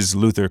 This is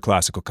Luther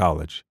Classical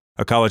College,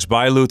 a college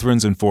by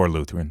Lutherans and for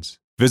Lutherans.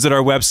 Visit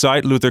our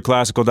website,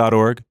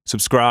 lutherclassical.org,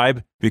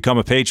 subscribe, become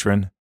a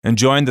patron, and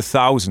join the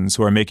thousands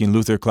who are making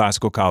Luther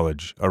Classical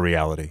College a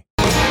reality.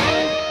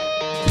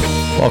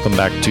 Welcome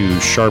back to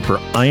Sharper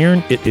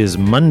Iron. It is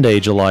Monday,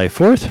 July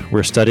 4th.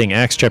 We're studying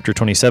Acts chapter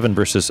 27,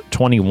 verses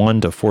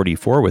 21 to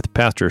 44 with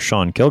Pastor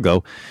Sean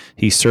Kilgo.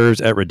 He serves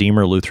at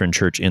Redeemer Lutheran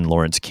Church in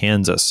Lawrence,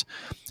 Kansas.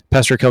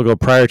 Pastor Kilgo,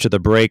 prior to the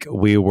break,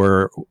 we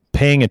were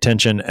paying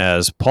attention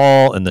as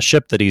Paul and the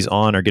ship that he's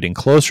on are getting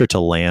closer to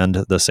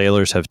land. The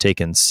sailors have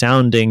taken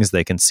soundings.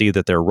 They can see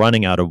that they're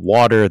running out of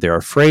water. They're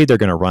afraid they're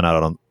going to run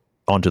out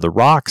onto the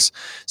rocks.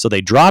 So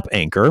they drop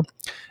anchor.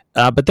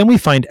 But then we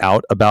find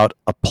out about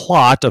a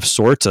plot of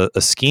sorts,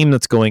 a scheme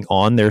that's going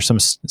on. There's some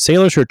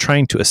sailors who are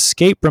trying to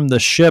escape from the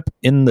ship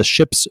in the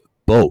ship's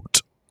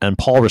boat, and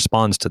Paul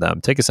responds to them.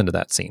 Take us into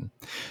that scene.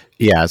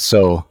 Yeah,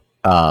 so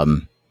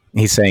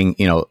he's saying,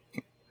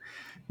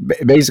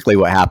 basically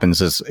what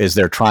happens is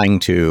they're trying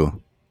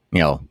to,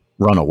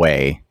 run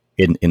away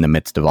in the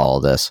midst of all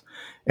of this.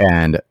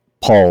 And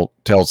Paul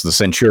tells the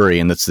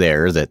centurion that's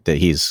there that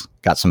he's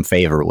got some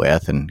favor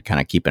with and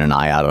kind of keeping an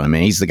eye out on him.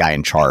 And he's the guy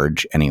in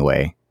charge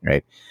anyway.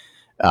 Right.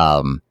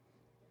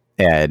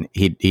 And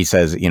he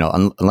says,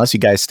 unless you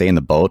guys stay in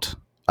the boat,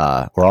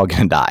 we're all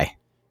going to die.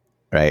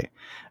 Right.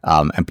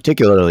 And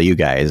particularly you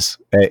guys.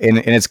 And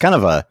it's kind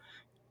of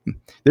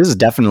this is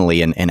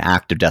definitely an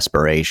act of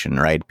desperation,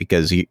 right?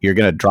 Because you're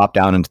going to drop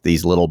down into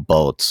these little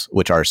boats,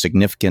 which are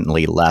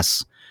significantly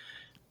less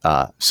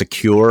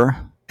secure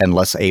and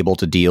less able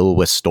to deal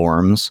with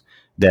storms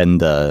than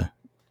the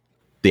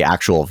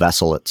actual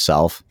vessel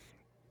itself.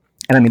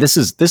 And I mean, this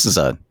is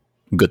a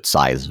good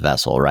sized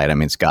vessel, right? I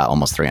mean, it's got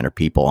almost 300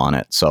 people on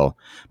it, so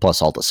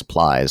plus all the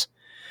supplies,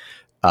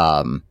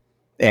 and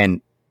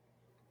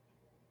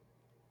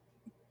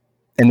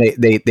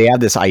they have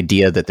this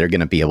idea that they're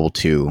going to be able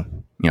to,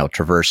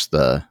 traverse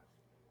the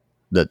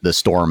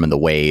storm and the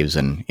waves,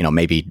 and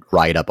maybe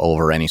ride up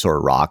over any sort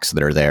of rocks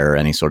that are there,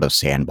 any sort of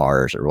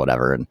sandbars or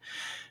whatever, and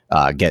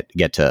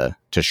get to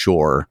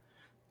shore.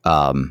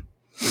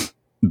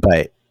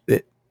 But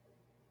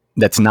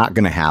that's not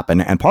going to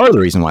happen. And part of the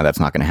reason why that's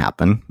not going to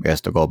happen, I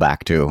guess, to go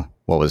back to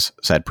what was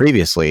said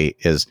previously,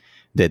 is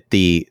that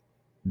the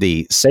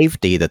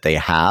safety that they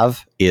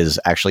have is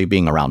actually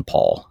being around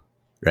Paul,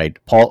 right?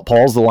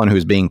 Paul's the one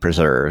who's being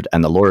preserved,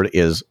 and the Lord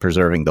is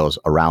preserving those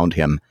around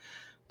him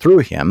through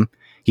him.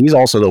 He's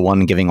also the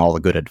one giving all the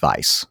good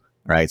advice,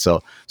 right?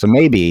 So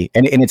maybe,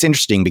 and it's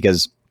interesting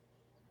because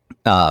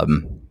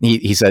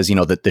he says,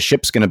 that the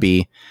ship's going to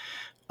be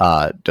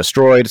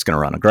destroyed, it's going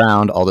to run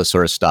aground, all this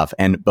sort of stuff.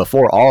 And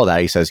before all of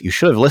that, he says, you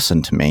should have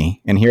listened to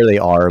me. And here they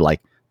are,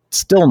 like,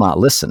 still not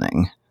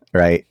listening,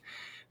 right?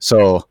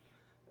 So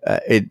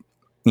we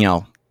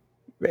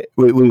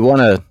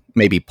want to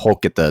maybe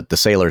poke at the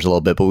sailors a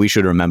little bit, but we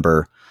should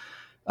remember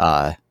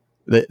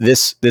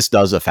this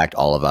does affect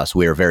all of us.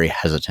 We are very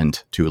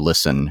hesitant to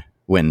listen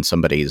when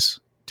somebody's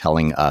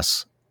telling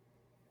us,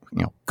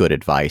 good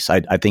advice.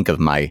 I think of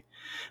my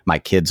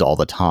kids all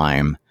the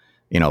time.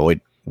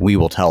 We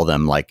will tell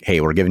them, like, hey,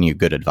 we're giving you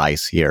good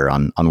advice here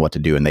on what to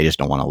do, and they just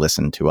don't want to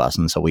listen to us.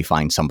 And so we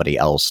find somebody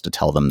else to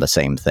tell them the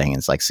same thing.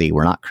 It's like, see,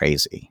 we're not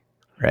crazy,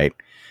 right?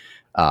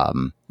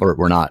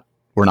 We're not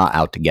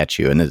out to get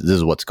you, and this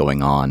is what's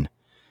going on.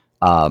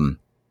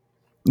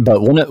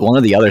 But one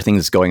of the other things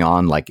that's going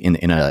on, like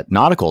in a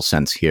nautical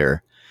sense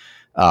here,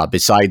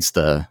 besides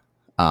the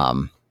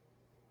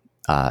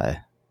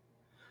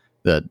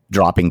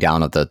dropping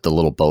down of the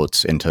little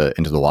boats into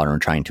the water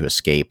and trying to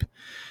escape,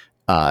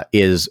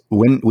 is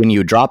when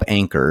you drop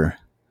anchor,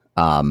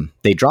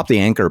 they drop the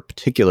anchor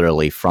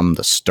particularly from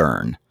the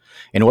stern.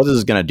 And what this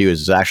is going to do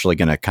is it's actually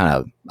going to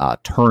kind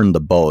of turn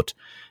the boat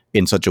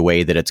in such a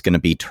way that it's going to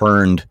be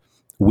turned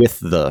with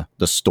the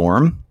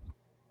storm.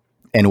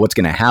 And what's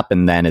going to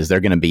happen then is they're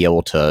going to be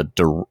able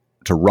to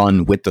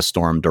run with the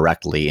storm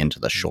directly into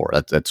the shore.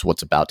 That's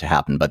what's about to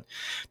happen. But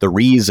the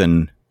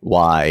reason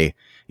why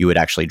you would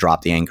actually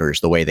drop the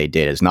anchors the way they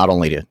did is not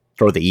only to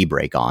throw the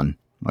e-brake on,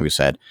 like we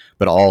said,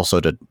 but also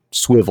to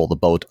swivel the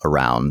boat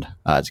around.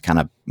 It kind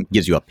of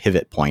gives you a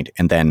pivot point.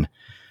 And then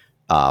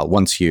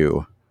once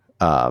you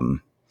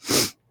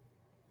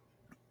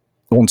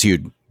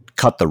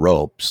cut the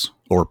ropes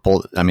or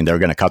pull, I mean, they're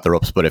going to cut the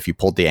ropes, but if you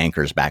pulled the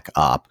anchors back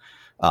up,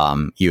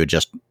 you would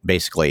just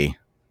basically,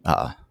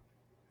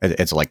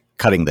 it's like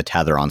cutting the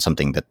tether on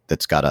something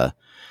that's got a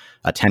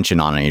tension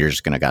on it. And you're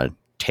just going to got to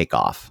take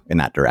off in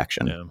that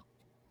direction. Yeah.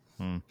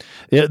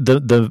 Yeah,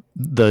 the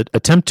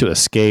attempt to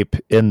escape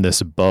in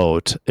this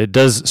boat, it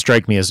does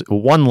strike me as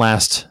one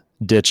last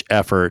ditch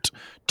effort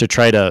to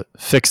try to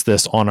fix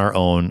this on our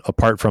own,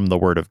 apart from the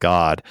Word of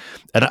God.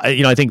 And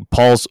I think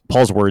Paul's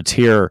words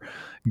here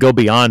go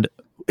beyond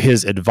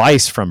his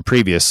advice from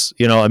previous.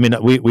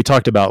 We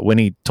talked about when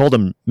he told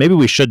them maybe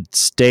we should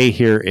stay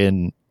here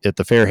at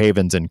the Fair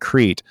Havens in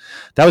Crete.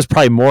 That was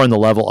probably more on the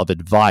level of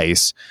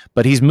advice,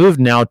 but he's moved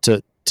now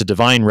to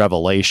divine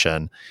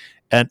revelation.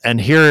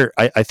 And here,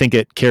 I think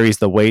it carries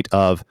the weight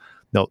of,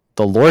 the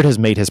Lord has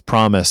made his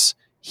promise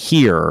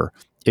here.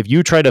 If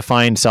you try to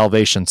find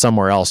salvation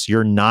somewhere else,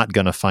 you're not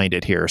going to find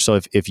it here.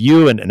 So if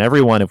you and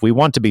everyone, if we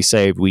want to be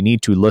saved, we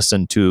need to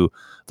listen to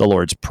the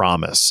Lord's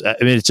promise. I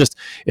mean,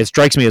 it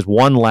strikes me as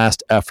one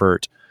last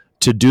effort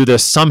to do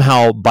this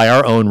somehow by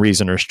our own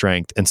reason or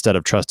strength instead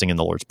of trusting in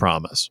the Lord's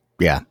promise.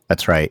 Yeah,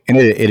 that's right. And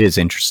it is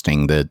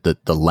interesting, the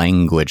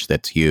language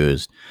that's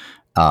used.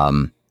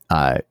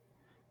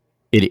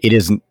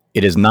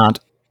 It is not,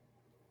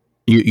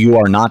 you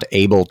are not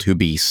able to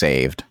be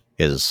saved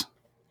is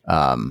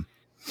how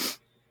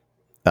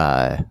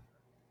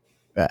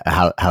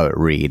it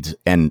reads.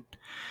 And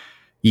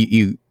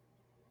you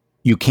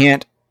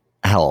can't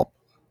help,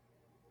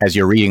 as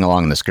you're reading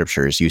along in the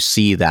scriptures, you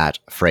see that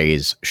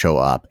phrase show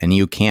up, and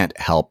you can't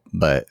help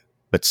but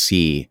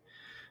see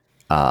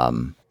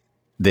the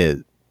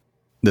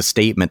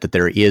statement that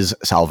there is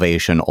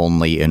salvation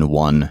only in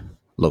one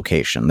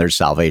location. There's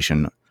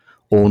salvation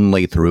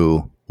only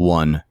through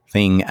one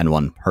thing and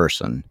one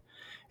person.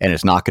 And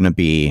it's not going to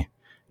be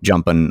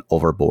jumping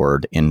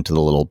overboard into the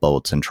little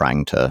boats and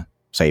trying to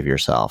save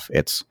yourself.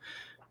 It's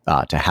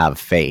to have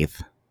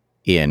faith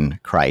in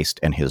Christ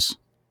and his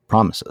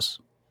promises.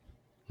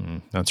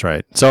 That's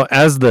right. So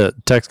as the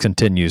text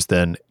continues,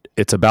 then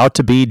it's about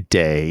to be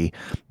day,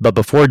 but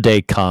before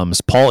day comes,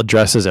 Paul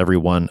addresses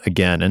everyone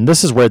again, and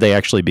this is where they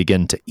actually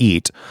begin to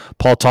eat.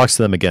 Paul talks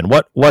to them again.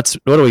 What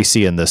do we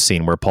see in this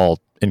scene where Paul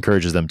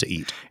encourages them to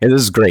eat. And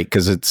this is great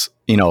because it's,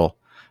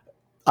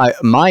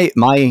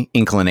 my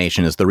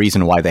inclination is the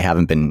reason why they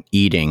haven't been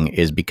eating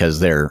is because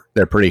they're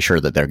pretty sure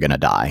that they're going to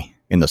die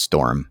in the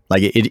storm.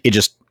 Like it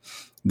just,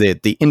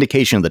 the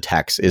indication of the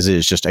text is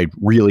it's just a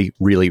really,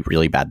 really,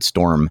 really bad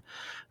storm.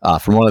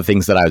 From one of the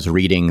things that I was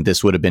reading,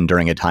 this would have been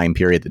during a time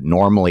period that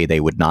normally they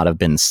would not have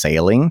been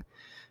sailing.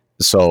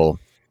 So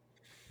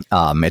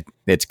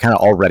it's kind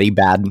of already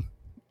bad,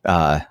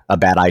 a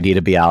bad idea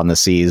to be out in the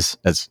seas,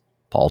 as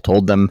Paul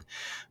told them.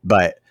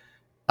 But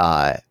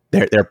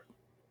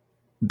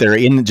they're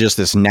in just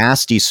this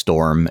nasty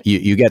storm.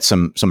 You get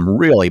some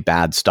really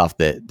bad stuff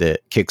that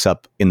kicks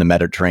up in the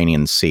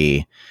Mediterranean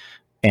Sea,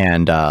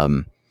 and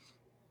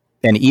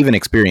even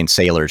experienced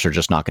sailors are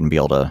just not going to be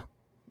able to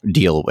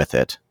deal with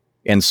it.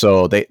 And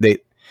so they if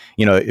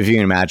you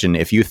can imagine,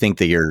 if you think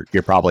that you're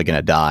probably going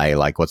to die,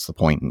 like what's the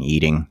point in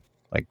eating?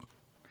 Like,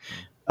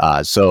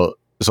 so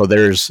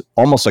there's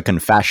almost a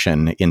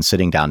confession in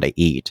sitting down to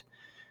eat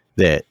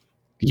that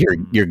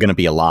you're going to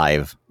be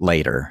alive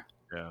later.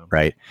 Yeah.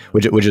 Right.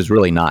 Which is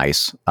really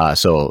nice.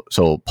 So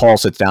Paul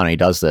sits down and he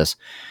does this.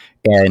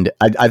 And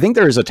I think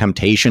there is a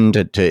temptation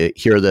to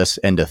hear this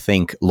and to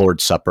think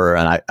Lord's Supper.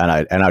 And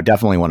I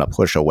definitely want to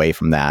push away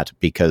from that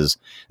because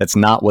that's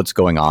not what's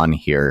going on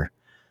here.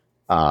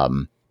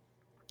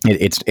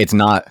 It's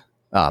not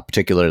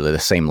particularly the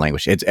same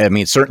language.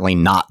 It's certainly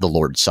not the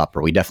Lord's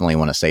Supper. We definitely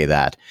want to say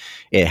that.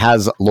 It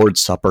has Lord's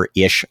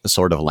Supper-ish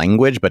sort of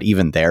language, but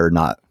even there,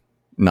 not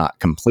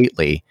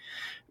completely.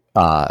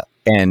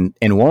 And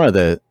one of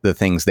the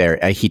things there,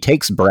 he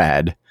takes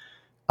bread,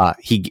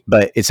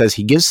 but it says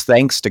he gives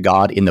thanks to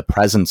God in the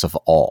presence of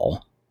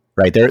all,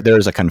 right?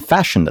 There's a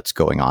confession that's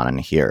going on in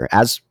here,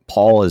 as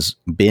Paul has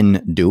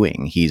been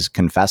doing. He's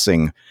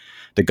confessing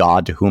the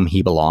God to whom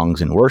he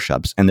belongs and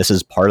worships, and this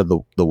is part of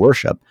the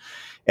worship.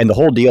 And the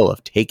whole deal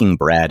of taking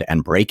bread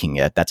and breaking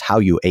it, that's how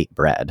you ate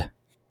bread,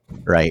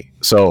 right?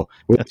 So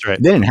that's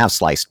right. They didn't have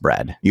sliced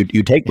bread.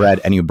 You take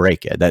bread and you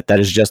break it. That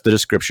is just the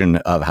description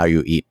of how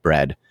you eat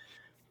bread.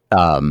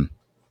 When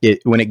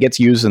it gets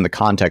used in the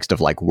context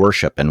of like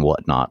worship and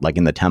whatnot, like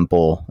in the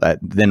temple,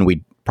 then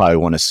we probably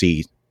want to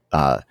see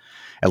at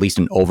least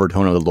an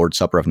overtone of the Lord's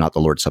Supper, if not the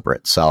Lord's Supper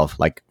itself.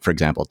 Like, for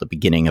example, at the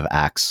beginning of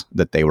Acts,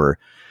 that they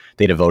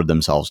devoted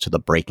themselves to the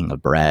breaking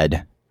of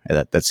bread.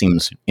 That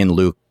seems in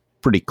Luke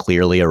pretty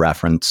clearly a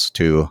reference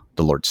to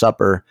the Lord's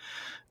Supper.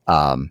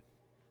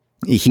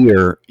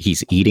 Here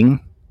he's eating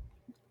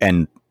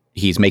and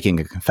he's making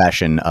a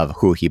confession of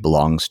who he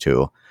belongs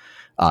to.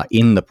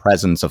 In the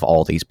presence of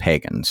all these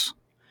pagans,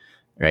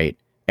 right?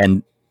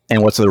 And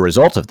what's the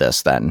result of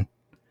this then?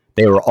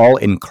 They were all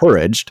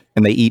encouraged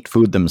and they eat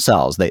food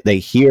themselves. They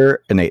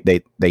hear and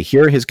they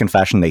hear his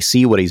confession, they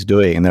see what he's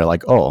doing, and they're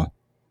like, oh,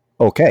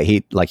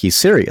 okay, he's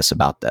serious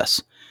about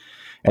this.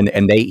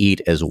 And they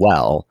eat as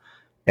well.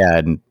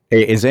 And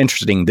it's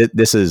interesting that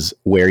this is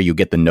where you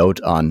get the note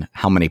on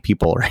how many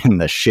people are in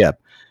the ship.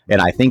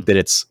 And I think that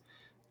it's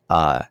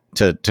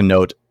to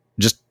note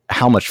just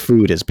how much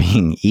food is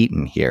being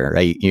eaten here,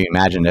 right? You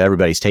imagine that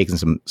everybody's taking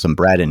some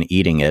bread and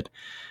eating it.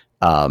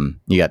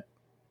 You got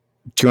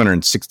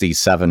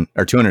 267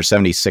 or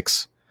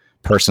 276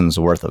 persons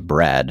worth of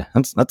bread.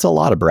 That's a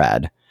lot of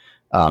bread.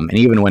 And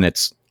even when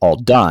it's all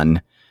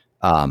done,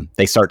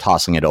 they start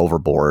tossing it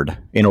overboard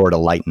in order to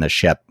lighten the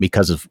ship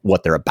because of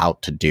what they're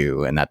about to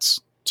do, and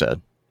that's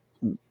to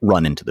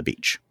run into the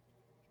beach.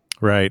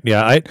 Right.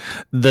 Yeah.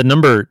 The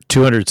number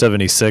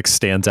 276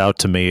 stands out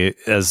to me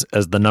as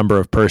the number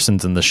of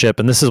persons in the ship.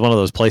 And this is one of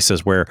those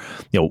places where,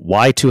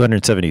 why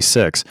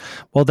 276?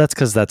 Well, that's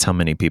because that's how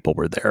many people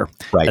were there.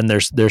 Right. And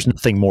there's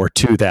nothing more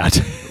to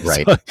that.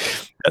 Right.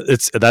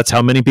 That's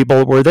how many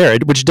people were there,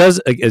 which does,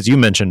 as you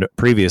mentioned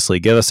previously,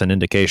 give us an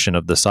indication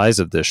of the size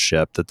of this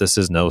ship, that this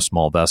is no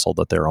small vessel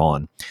that they're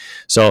on.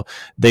 So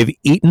they've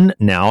eaten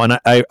now. And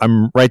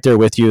I'm right there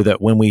with you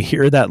that when we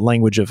hear that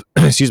language of,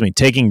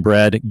 taking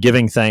bread,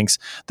 giving thanks,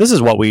 this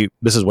is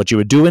what you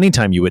would do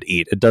anytime you would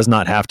eat. It does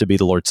not have to be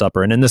the Lord's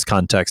Supper. And in this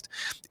context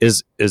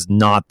is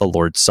not the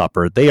Lord's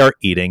Supper. They are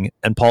eating,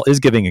 and Paul is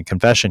giving a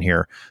confession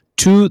here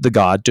to the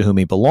God to whom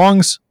he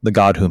belongs, the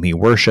God whom he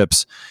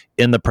worships,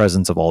 in the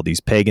presence of all these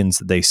pagans.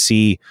 They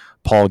see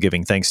Paul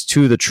giving thanks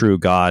to the true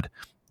God.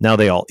 Now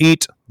they all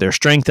eat, they're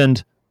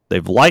strengthened,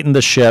 they've lightened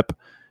the ship.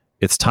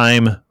 It's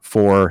time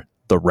for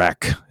the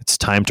wreck. It's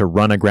time to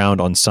run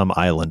aground on some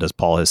island, as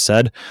Paul has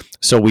said.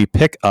 So we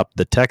pick up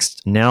the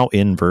text now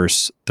in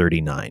verse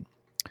 39.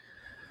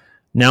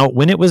 Now,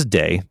 when it was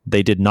day,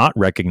 they did not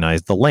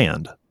recognize the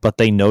land, but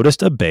they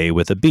noticed a bay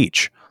with a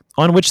beach,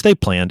 on which they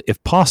planned,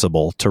 if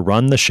possible, to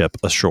run the ship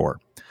ashore.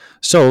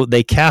 So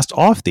they cast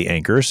off the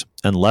anchors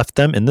and left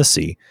them in the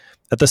sea,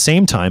 at the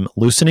same time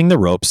loosening the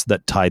ropes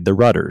that tied the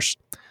rudders.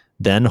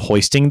 Then,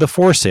 hoisting the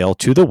foresail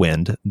to the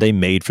wind, they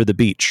made for the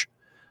beach.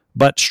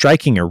 But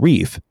striking a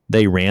reef,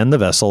 they ran the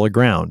vessel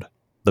aground.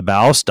 The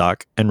bow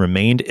stuck and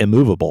remained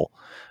immovable,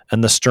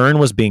 and the stern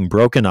was being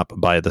broken up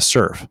by the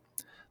surf.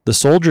 The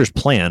soldiers'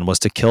 plan was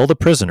to kill the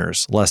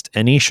prisoners, lest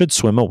any should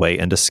swim away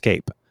and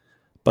escape.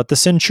 But the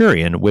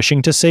centurion,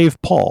 wishing to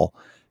save Paul,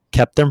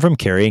 kept them from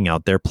carrying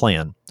out their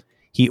plan.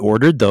 He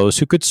ordered those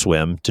who could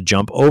swim to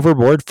jump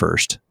overboard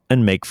first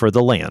and make for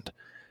the land,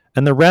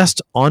 and the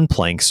rest on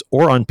planks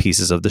or on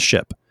pieces of the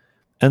ship.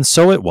 And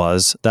so it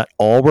was that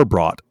all were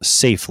brought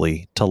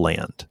safely to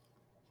land.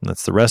 And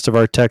that's the rest of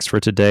our text for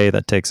today.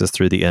 That takes us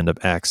through the end of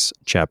Acts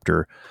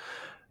chapter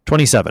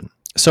 27.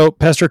 So,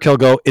 Pastor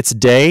Kilgo, it's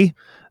day.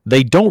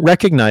 They don't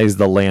recognize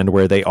the land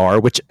where they are,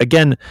 which,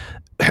 again,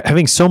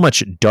 having so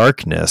much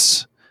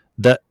darkness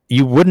that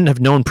you wouldn't have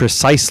known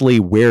precisely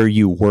where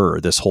you were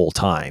this whole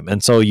time.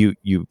 And so you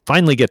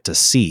finally get to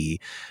see.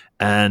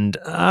 And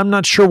I'm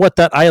not sure what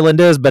that island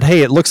is, but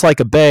hey, it looks like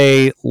a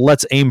bay.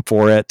 Let's aim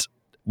for it.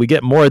 We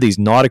get more of these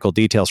nautical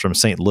details from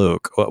St.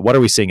 Luke. What are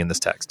we seeing in this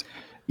text?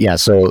 Yeah,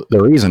 so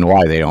the reason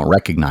why they don't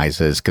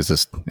recognize it is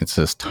because it's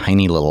this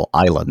tiny little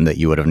island that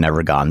you would have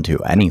never gone to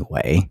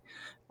anyway.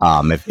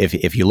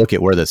 If you look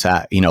at where this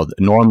at,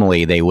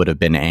 normally they would have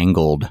been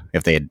angled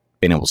if they had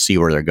been able to see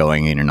where they're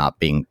going and you're not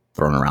being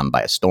thrown around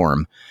by a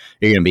storm.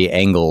 You're going to be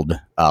angled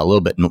a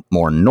little bit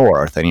more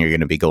north, and you're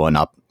going to be going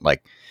up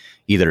like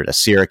either to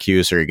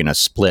Syracuse, or you're going to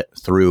split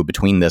through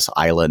between this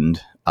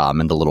island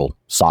and the little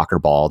soccer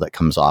ball that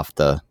comes off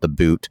the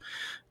boot,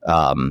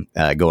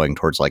 going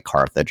towards like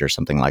Carthage or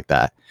something like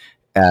that.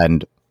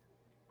 And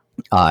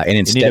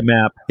instead, you need a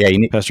map. Yeah, you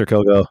need Pastor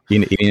Kilgo. You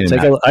need a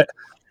map.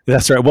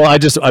 That's right. Well,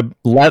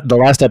 the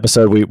last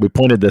episode we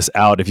pointed this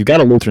out. If you've got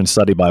a Lutheran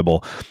Study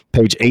Bible,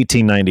 page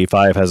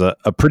 1895 has a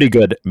pretty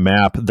good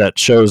map that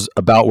shows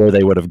about where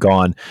they would have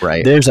gone.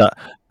 Right. There's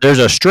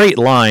a straight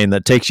line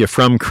that takes you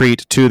from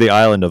Crete to the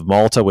island of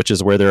Malta, which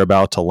is where they're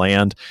about to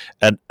land.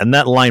 And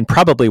that line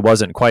probably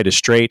wasn't quite as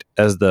straight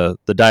as the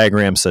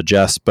diagram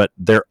suggests, but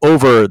they're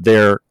over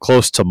there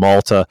close to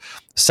Malta,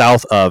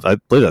 south of, I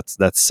believe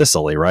that's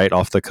Sicily, right?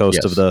 Off the coast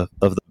Yes. of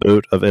the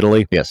boot of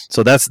Italy. Yes.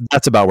 So that's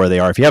about where they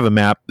are. If you have a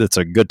map, it's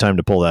a good time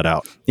to pull that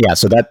out. Yeah,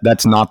 so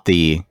that's not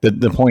the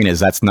point is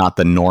that's not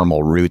the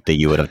normal route that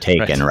you would have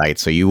taken, right?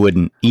 So you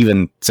wouldn't,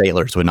 even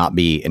sailors would not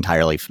be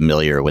entirely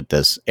familiar with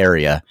this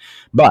area,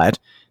 but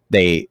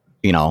they're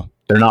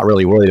not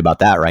really worried about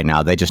that right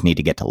now. They just need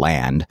to get to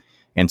land.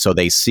 And so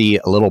they see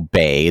a little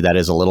bay that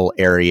is a little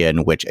area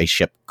in which a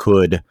ship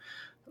could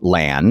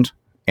land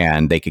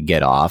and they could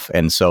get off.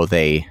 And so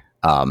they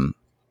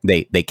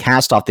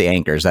cast off the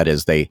anchors. That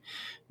is, they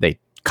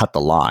cut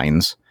the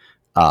lines.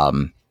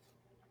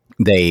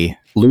 They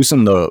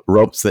loosen the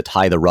ropes that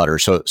tie the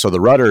rudders. So the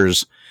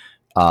rudders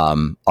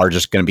are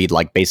just going to be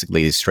like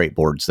basically these straight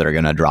boards that are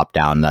going to drop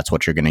down. That's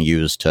what you're going to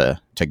use to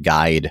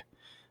guide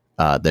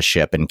the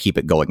ship and keep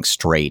it going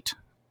straight.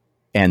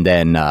 And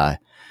then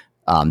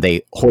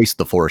they hoist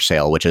the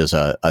foresail, which is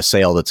a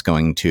sail that's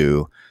going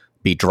to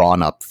be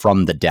drawn up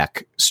from the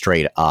deck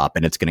straight up,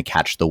 and it's going to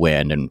catch the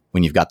wind. And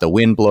when you've got the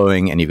wind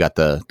blowing and you've got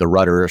the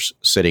rudders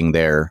sitting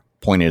there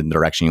pointed in the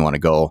direction you want to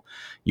go,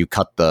 you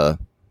cut the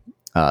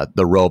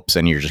ropes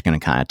and you're just going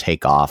to kind of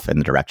take off in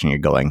the direction you're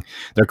going.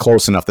 They're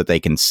close enough that they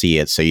can see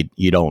it, so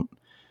you don't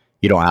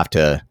have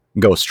to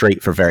go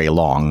straight for very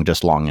long,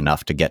 just long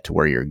enough to get to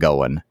where you're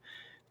going.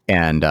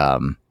 And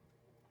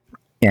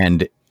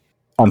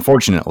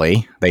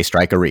unfortunately, they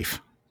strike a reef.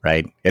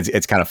 Right?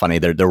 It's kind of funny.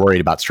 They're worried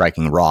about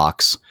striking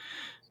rocks.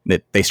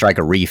 That they strike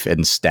a reef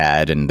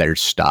instead, and they're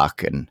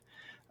stuck, and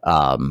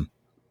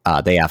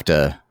they have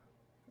to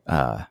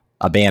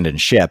abandon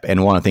ship.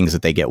 And one of the things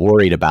that they get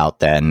worried about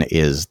then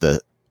is the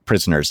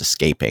prisoners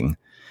escaping.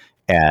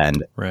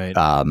 And right.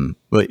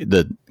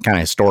 The kind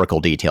of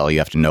historical detail you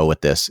have to know with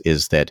this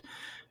is that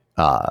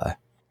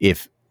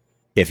if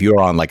you're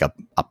on like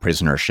a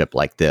prisoner ship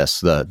like this,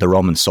 the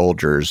Roman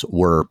soldiers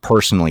were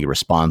personally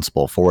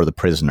responsible for the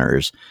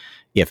prisoners.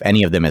 If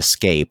any of them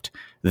escaped,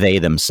 they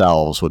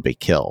themselves would be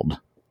killed.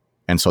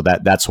 And so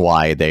that's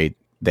why they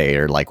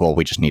are like, well,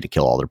 we just need to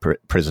kill all the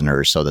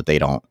prisoners so that they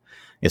don't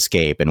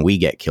escape and we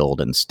get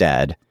killed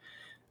instead.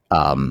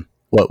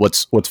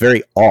 What's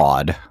very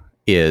odd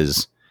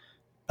is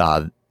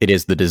it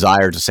is the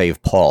desire to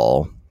save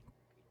Paul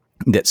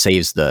that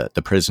saves the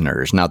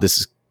prisoners. Now, this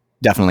is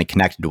definitely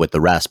connected with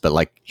the rest, but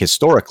like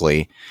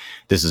historically,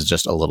 this is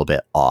just a little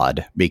bit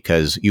odd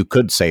because you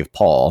could save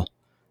Paul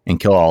and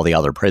kill all the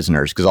other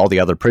prisoners because all the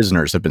other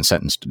prisoners have been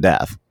sentenced to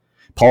death.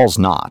 Paul's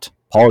not.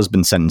 Paul has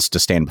been sentenced to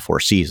stand before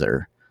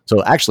Caesar.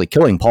 So actually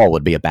killing Paul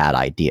would be a bad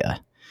idea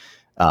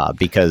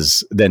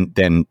because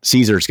then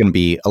Caesar's going to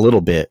be a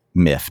little bit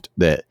miffed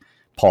that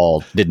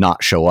Paul did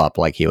not show up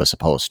like he was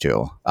supposed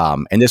to.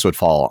 And this would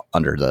fall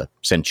under the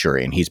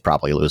centurion. He's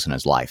probably losing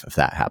his life if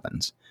that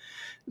happens.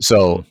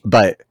 So,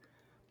 but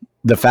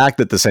the fact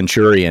that the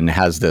centurion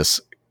has this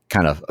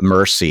kind of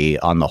mercy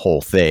on the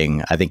whole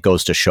thing, I think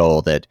goes to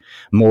show that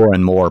more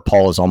and more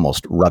Paul is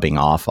almost rubbing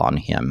off on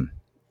him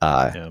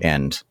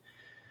and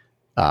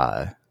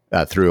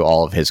through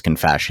all of his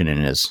confession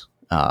and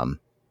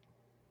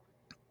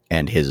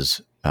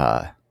his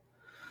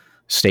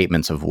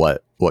statements of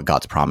what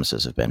God's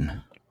promises have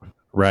been.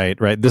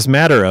 Right. This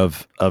matter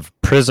of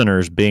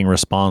prisoners being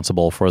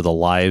responsible for the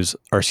lives,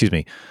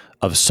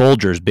 of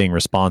soldiers being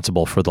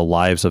responsible for the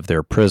lives of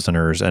their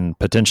prisoners and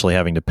potentially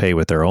having to pay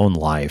with their own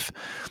life.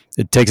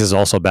 It takes us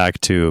also back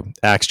to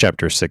Acts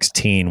chapter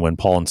 16 when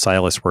Paul and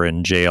Silas were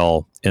in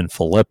jail in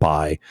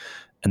Philippi,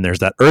 and there's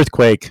that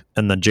earthquake,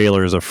 and the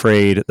jailer is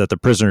afraid that the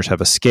prisoners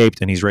have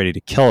escaped and he's ready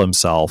to kill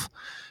himself.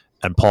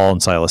 And Paul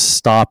and Silas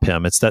stop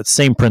him. It's that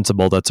same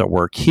principle that's at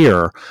work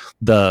here.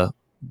 The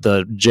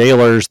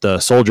jailers, the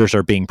soldiers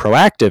are being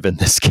proactive in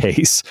this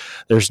case.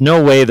 There's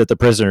no way that the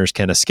prisoners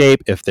can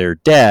escape if they're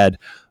dead.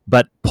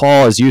 But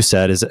Paul, as you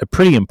said, is a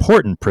pretty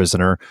important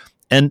prisoner,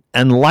 and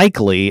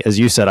likely, as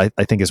you said,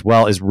 I think as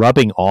well, is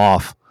rubbing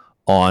off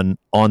on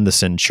the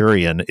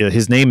centurion.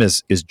 His name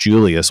is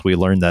Julius. We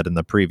learned that in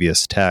the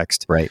previous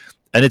text, right?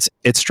 And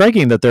it's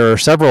striking that there are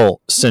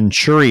several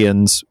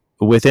centurions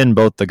within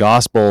both the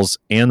Gospels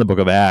and the book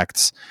of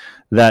Acts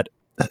that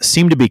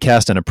seem to be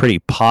cast in a pretty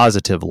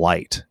positive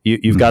light.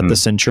 You've got the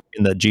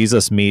centurion that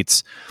Jesus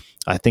meets.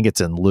 I think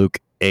it's in Luke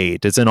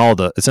 8. It's in all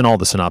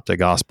the synoptic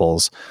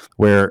Gospels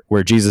where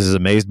Jesus is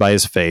amazed by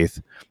his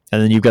faith.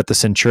 And then you've got the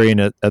centurion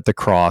at the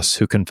cross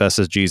who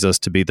confesses Jesus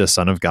to be the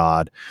Son of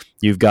God.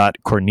 You've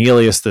got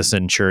Cornelius the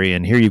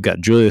centurion. Here you've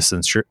got Julius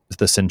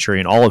the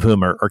centurion, all of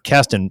whom are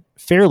cast in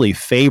fairly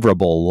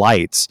favorable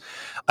lights.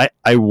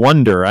 I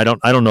wonder, I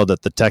don't know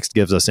that the text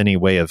gives us any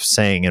way of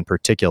saying in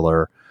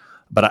particular,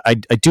 but I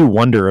do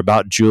wonder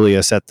about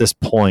Julius at this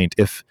point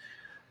if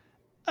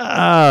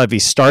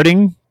he's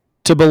starting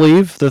to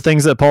believe the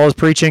things that Paul is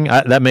preaching.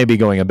 That may be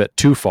going a bit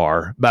too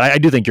far, but I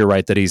do think you're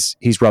right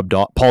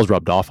that Paul's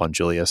rubbed off on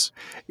Julius.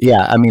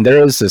 Yeah, I mean,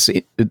 there is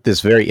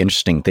this very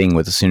interesting thing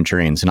with the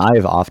centurions, and I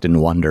have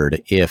often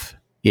wondered if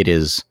it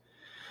is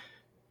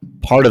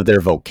part of their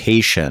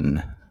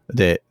vocation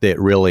that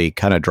really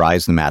kind of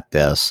drives them at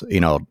this.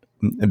 You know,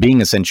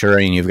 being a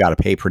centurion, you've got to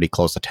pay pretty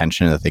close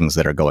attention to the things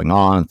that are going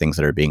on, things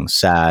that are being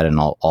said, and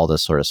all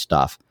this sort of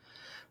stuff.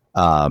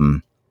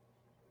 But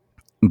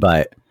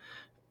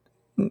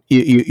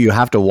you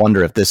have to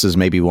wonder if this is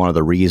maybe one of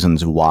the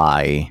reasons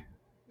why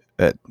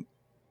it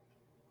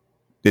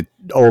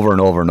over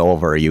and over and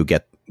over you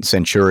get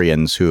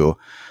centurions who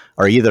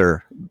are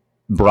either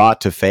brought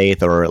to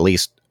faith or at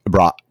least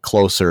brought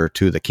closer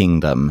to the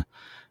kingdom,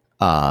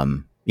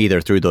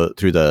 either through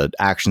the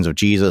actions of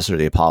Jesus or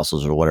the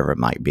apostles or whatever it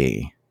might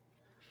be.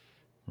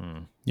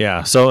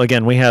 Yeah. So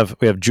again, we have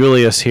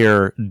Julius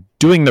here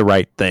doing the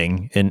right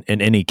thing in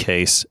any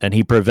case, and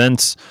he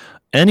prevents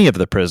any of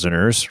the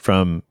prisoners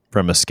from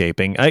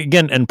escaping.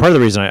 Again, and part of the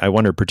reason I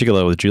wonder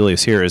particularly with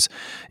Julius here is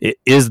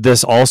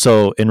this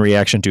also in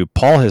reaction to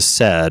Paul has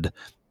said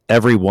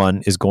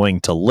everyone is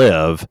going to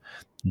live.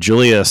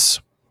 Julius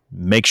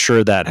makes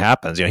sure that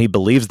happens. You know, he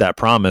believes that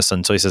promise,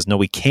 and so he says, no,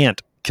 we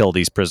can't kill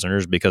these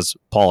prisoners because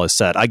Paul has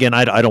said. Again,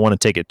 I don't want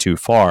to take it too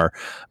far,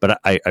 but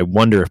I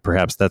wonder if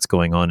perhaps that's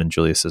going on in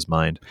Julius's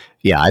mind.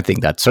 Yeah, I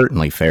think that's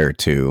certainly fair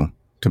to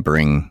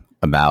bring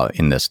about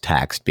in this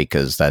text,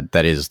 because that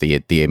is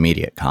the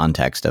immediate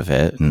context of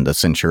it, and the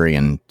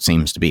centurion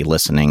seems to be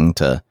listening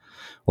to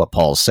what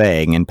Paul's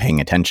saying and paying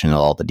attention to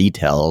all the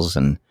details,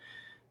 and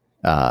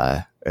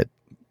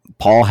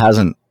Paul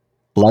hasn't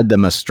led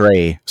them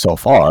astray so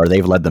far.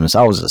 They've led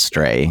themselves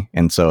astray,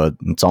 and so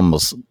it's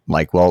almost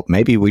like, well,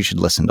 maybe we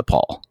should listen to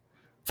Paul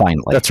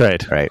finally. That's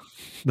right.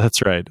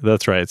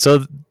 That's right.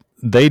 So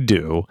they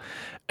do,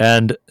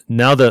 and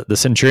now the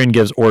centurion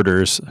gives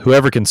orders.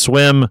 Whoever can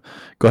swim,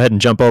 go ahead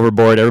and jump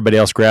overboard. Everybody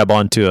else grab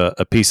onto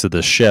a piece of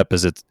the ship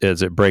as it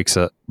breaks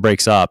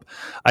up.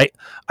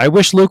 I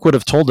wish Luke would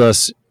have told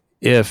us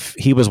if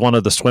he was one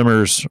of the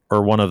swimmers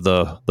or one of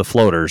the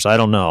floaters. I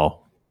don't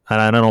know.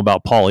 And I don't know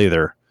about Paul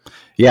either.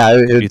 Yeah,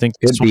 Do you think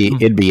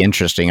it'd be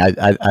interesting.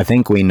 I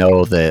think we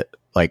know that,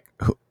 like,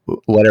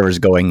 whatever's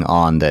going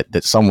on,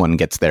 that someone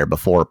gets there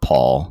before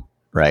Paul,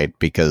 right?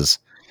 Because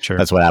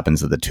that's what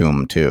happens at the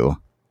tomb too,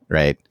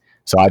 right?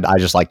 So I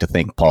just like to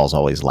think Paul's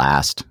always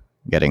last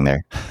getting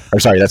there. Or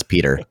sorry, that's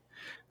Peter.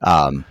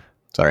 Paul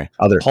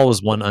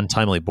was one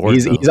untimely born.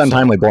 He's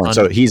untimely born,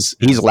 so he's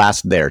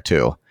last there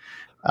too.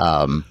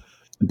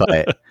 But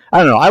I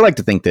don't know. I like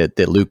to think that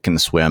Luke can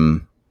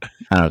swim.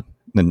 I don't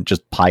know,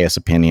 just pious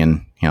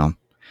opinion, you know.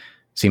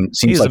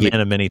 Seems he's like a man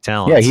of many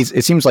talents. Yeah,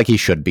 it seems like he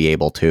should be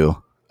able to.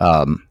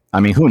 I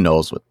mean, who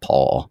knows with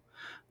Paul?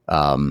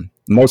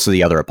 Most of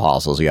the other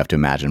apostles, you have to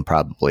imagine,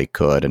 probably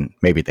could, and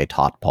maybe they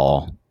taught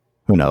Paul.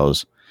 Who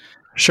knows?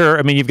 Sure.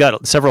 I mean, you've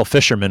got several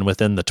fishermen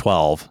within the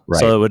 12, right.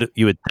 So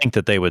you would think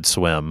that they would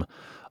swim.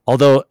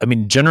 Although, I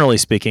mean, generally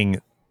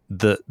speaking,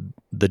 the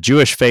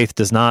Jewish faith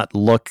does not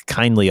look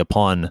kindly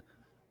upon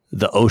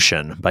the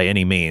ocean by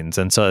any means.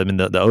 And so, I mean,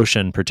 the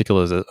ocean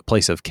particularly is a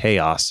place of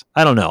chaos.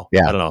 I don't know.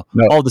 Yeah. I don't know.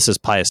 No. All this is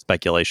pious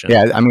speculation.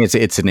 Yeah. I mean,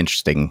 it's an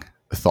interesting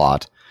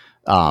thought.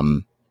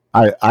 I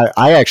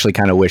actually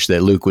kind of wish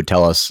that Luke would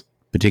tell us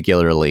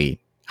particularly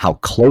how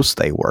close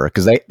they were,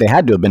 because they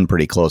had to have been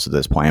pretty close at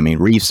this point. I mean,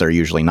 reefs are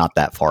usually not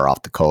that far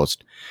off the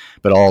coast,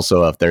 but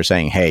also if they're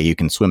saying, hey, you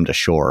can swim to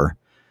shore,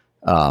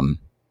 and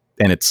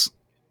it's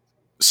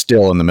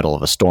still in the middle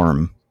of a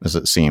storm, as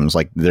it seems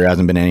like there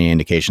hasn't been any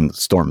indication that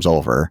the storm's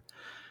over.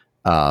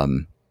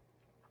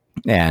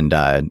 And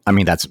I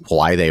mean, that's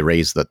why they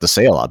raise the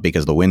sail up,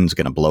 because the wind's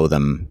going to blow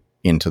them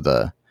into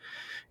the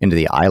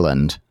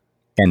island.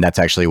 And that's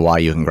actually why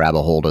you can grab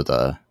a hold of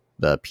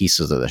the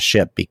pieces of the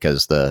ship,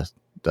 because the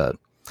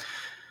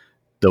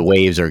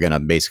waves are going to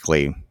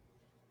basically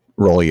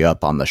roll you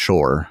up on the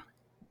shore.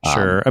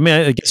 Sure. I mean,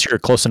 I guess you're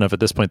close enough at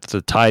this point that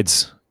the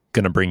tide's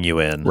going to bring you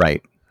in.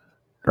 Right.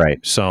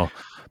 So,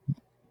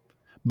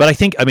 but I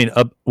think, I mean,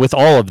 with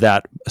all of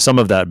that, some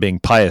of that being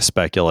pious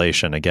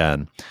speculation,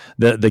 again,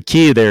 the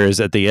key there is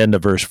at the end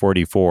of verse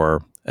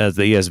 44, as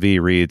the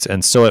ESV reads,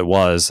 and so it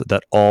was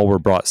that all were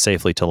brought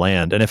safely to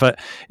land. And if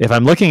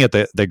I'm looking at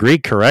the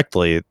Greek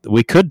correctly,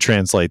 we could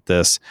translate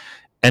this,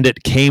 and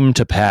it came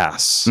to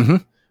pass. Mm-hmm.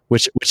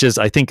 Which is,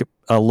 I think,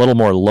 a little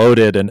more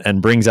loaded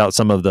and brings out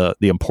some of the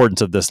importance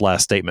of this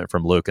last statement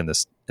from Luke in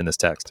this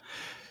text.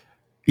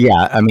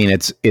 Yeah, I mean,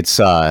 it's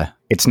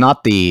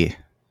not the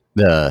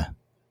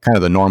kind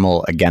of the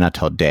normal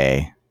ageneto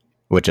day,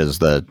 which is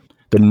the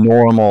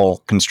normal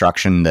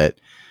construction that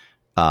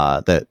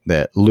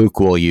Luke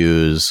will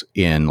use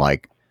in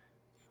like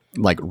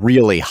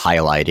really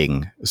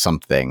highlighting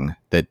something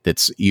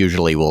that's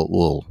usually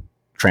will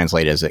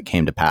translate as it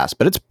came to pass,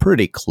 but it's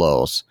pretty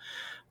close.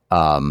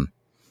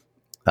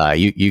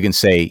 You can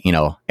say,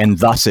 and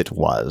thus it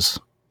was,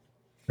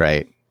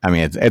 right? I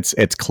mean,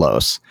 it's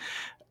close.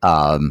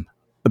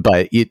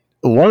 But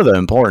one of the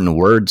important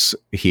words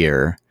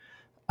here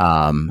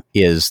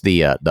is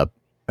the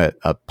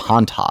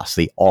pantos,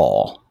 the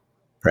all,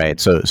 right?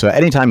 So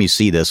anytime you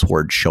see this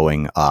word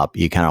showing up,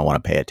 you kind of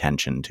want to pay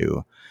attention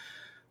to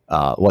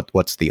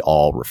what's the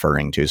all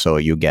referring to. So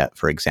you get,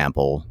 for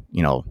example,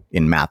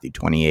 in Matthew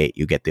 28,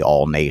 you get the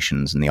all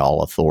nations and the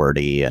all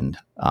authority and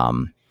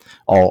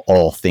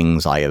all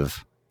things I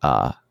have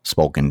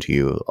spoken to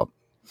you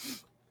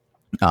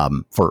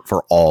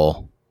for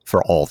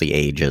all the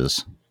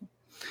ages.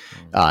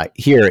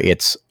 Here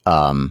it's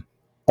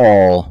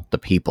all the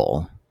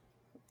people,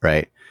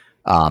 right?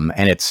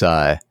 And it's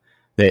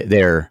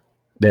they're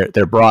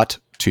brought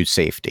to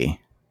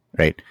safety,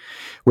 right?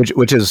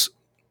 Which is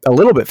a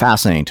little bit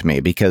fascinating to me,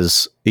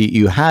 because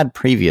you had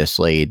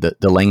previously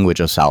the language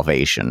of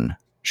salvation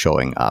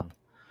showing up,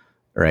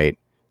 right?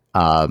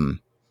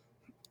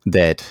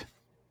 That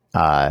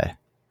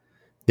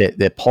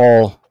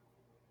Paul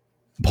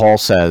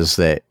says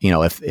that,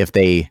 if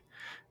they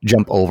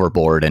jump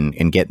overboard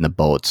and get in the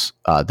boats,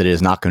 that it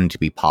is not going to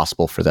be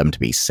possible for them to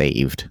be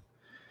saved.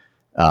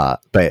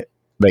 But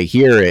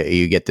here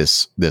you get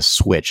this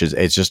switch.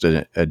 It's just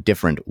a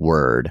different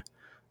word.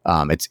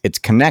 It's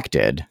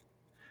connected,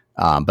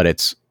 but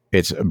it's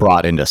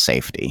brought into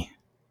safety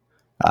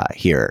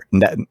here.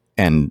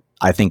 And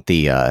I think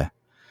the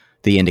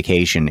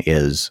indication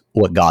is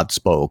what God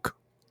spoke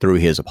through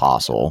his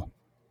apostle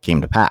came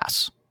to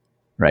pass,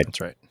 right?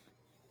 That's right.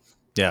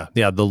 Yeah.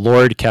 The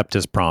Lord kept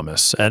his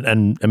promise,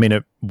 and I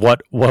mean,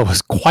 what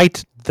was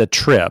quite the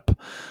trip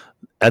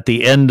at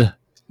the end.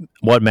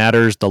 What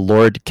matters? The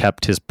Lord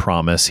kept his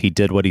promise. He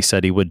did what he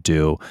said he would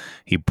do.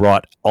 He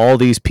brought all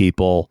these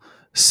people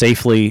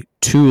safely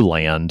to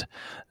land.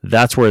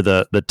 That's where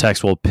the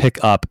text will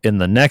pick up in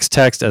the next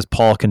text as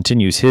Paul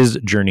continues his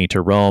journey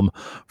to Rome.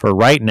 For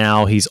right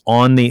now, he's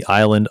on the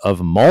island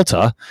of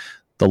Malta.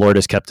 The Lord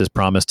has kept his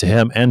promise to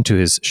him and to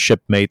his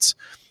shipmates.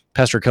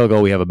 Pastor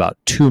Kilgo, we have about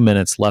 2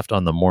 minutes left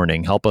on the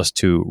morning. Help us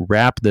to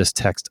wrap this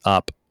text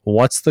up.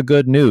 What's the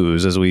good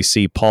news as we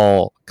see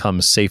Paul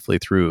come safely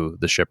through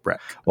the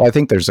shipwreck? Well, I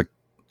think there's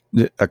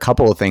a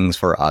couple of things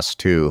for us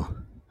to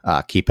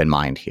keep in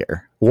mind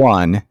here.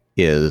 One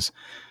is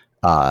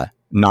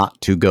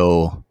not to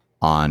go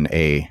on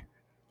a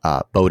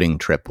boating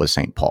trip with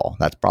St. Paul.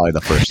 That's probably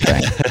the first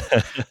thing.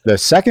 The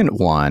second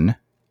one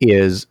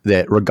is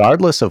that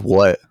regardless of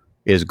what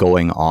is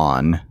going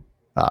on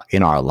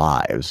in our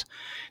lives,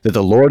 that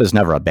the Lord has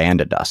never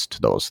abandoned us to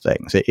those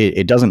things.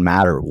 It doesn't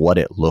matter what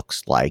it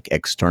looks like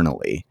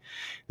externally,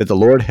 that the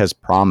Lord has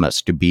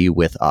promised to be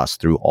with us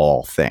through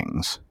all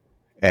things.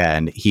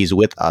 And he's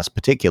with us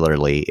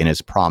particularly in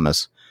his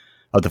promise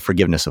of the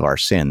forgiveness of our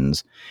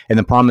sins, and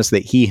the promise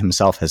that he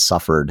himself has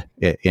suffered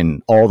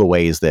in all the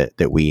ways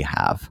that we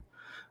have.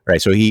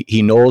 Right. So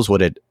he knows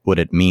what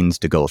it means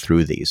to go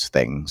through these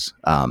things.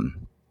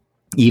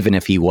 Even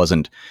if he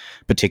wasn't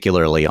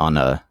particularly in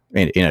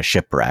a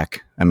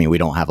shipwreck. I mean, we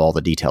don't have all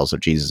the details of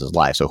Jesus'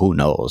 life, so who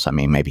knows? I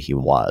mean, maybe he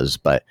was,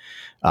 but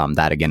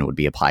that again would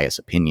be a pious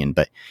opinion.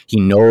 But he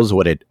knows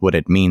what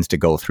it means to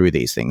go through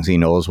these things. He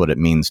knows what it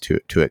means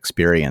to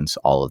experience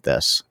all of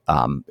this,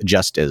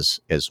 just as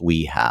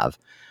we have.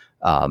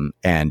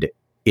 And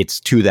it's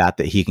to that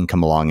he can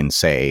come along and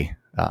say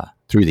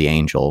through the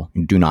angel,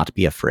 "Do not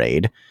be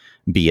afraid.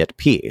 Be at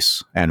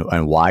peace."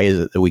 And why is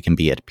it that we can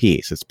be at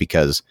peace? It's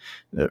because,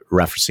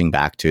 referencing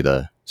back to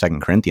the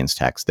 2 Corinthians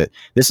text, that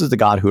this is the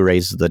God who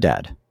raises the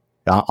dead.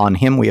 On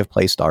him we have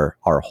placed our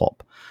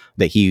hope,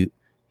 that he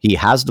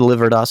has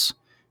delivered us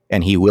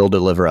and he will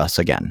deliver us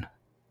again.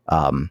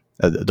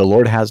 The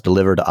Lord has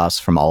delivered us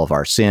from all of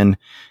our sin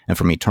and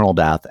from eternal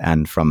death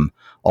and from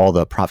all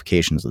the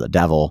provocations of the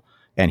devil.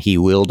 and he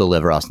will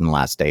deliver us in the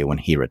last day when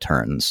he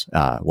returns.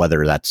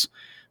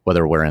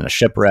 Whether we're in a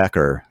shipwreck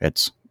or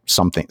it's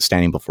something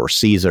standing before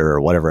Caesar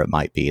or whatever it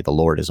might be, the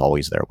Lord is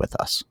always there with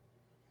us.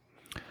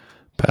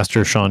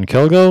 Pastor Sean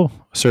Kilgo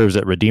serves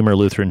at Redeemer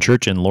Lutheran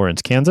Church in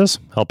Lawrence, Kansas,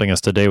 helping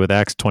us today with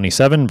Acts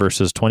 27,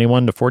 verses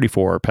 21 to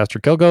 44. Pastor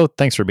Kilgo,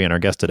 thanks for being our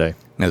guest today.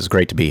 It was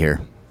great to be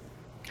here.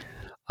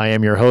 I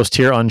am your host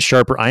here on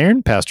Sharper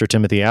Iron, Pastor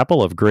Timothy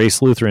Apple of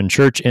Grace Lutheran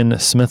Church in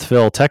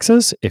Smithville,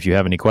 Texas. If you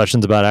have any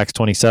questions about Acts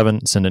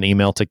 27, send an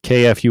email to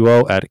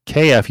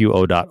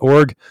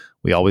kfuo@kfuo.org.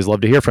 We always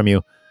love to hear from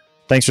you.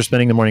 Thanks for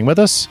spending the morning with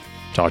us.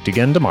 Talk to you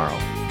again tomorrow.